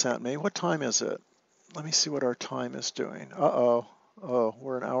someone sent me. What time is it? Let me see what our time is doing. Uh-oh. Oh,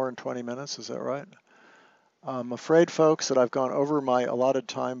 we're an hour and 20 minutes. Is that right? I'm afraid, folks, that I've gone over my allotted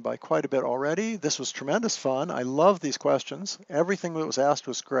time by quite a bit already. This was tremendous fun. I love these questions. Everything that was asked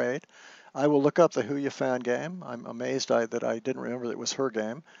was great. I will look up the Hu Yifan game. I'm amazed that I didn't remember that it was her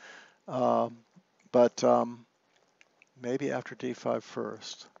game. But maybe after D5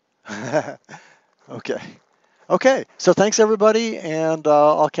 first. Okay. Okay, so thanks everybody, and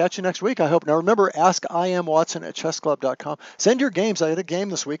I'll catch you next week, I hope. Now remember, ask imwatson@chessclub.com. Send your games. I had a game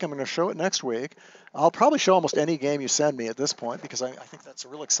this week. I'm going to show it next week. I'll probably show almost any game you send me at this point because I think that's a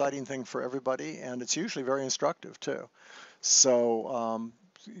real exciting thing for everybody, and it's usually very instructive too. So,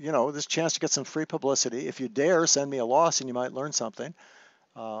 there's a chance to get some free publicity. If you dare, send me a loss and you might learn something.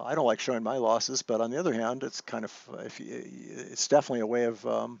 I don't like showing my losses, but on the other hand, it's it's definitely a way of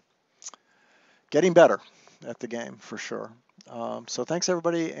getting better at the game for sure. So thanks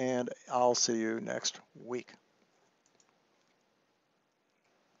everybody, and I'll see you next week.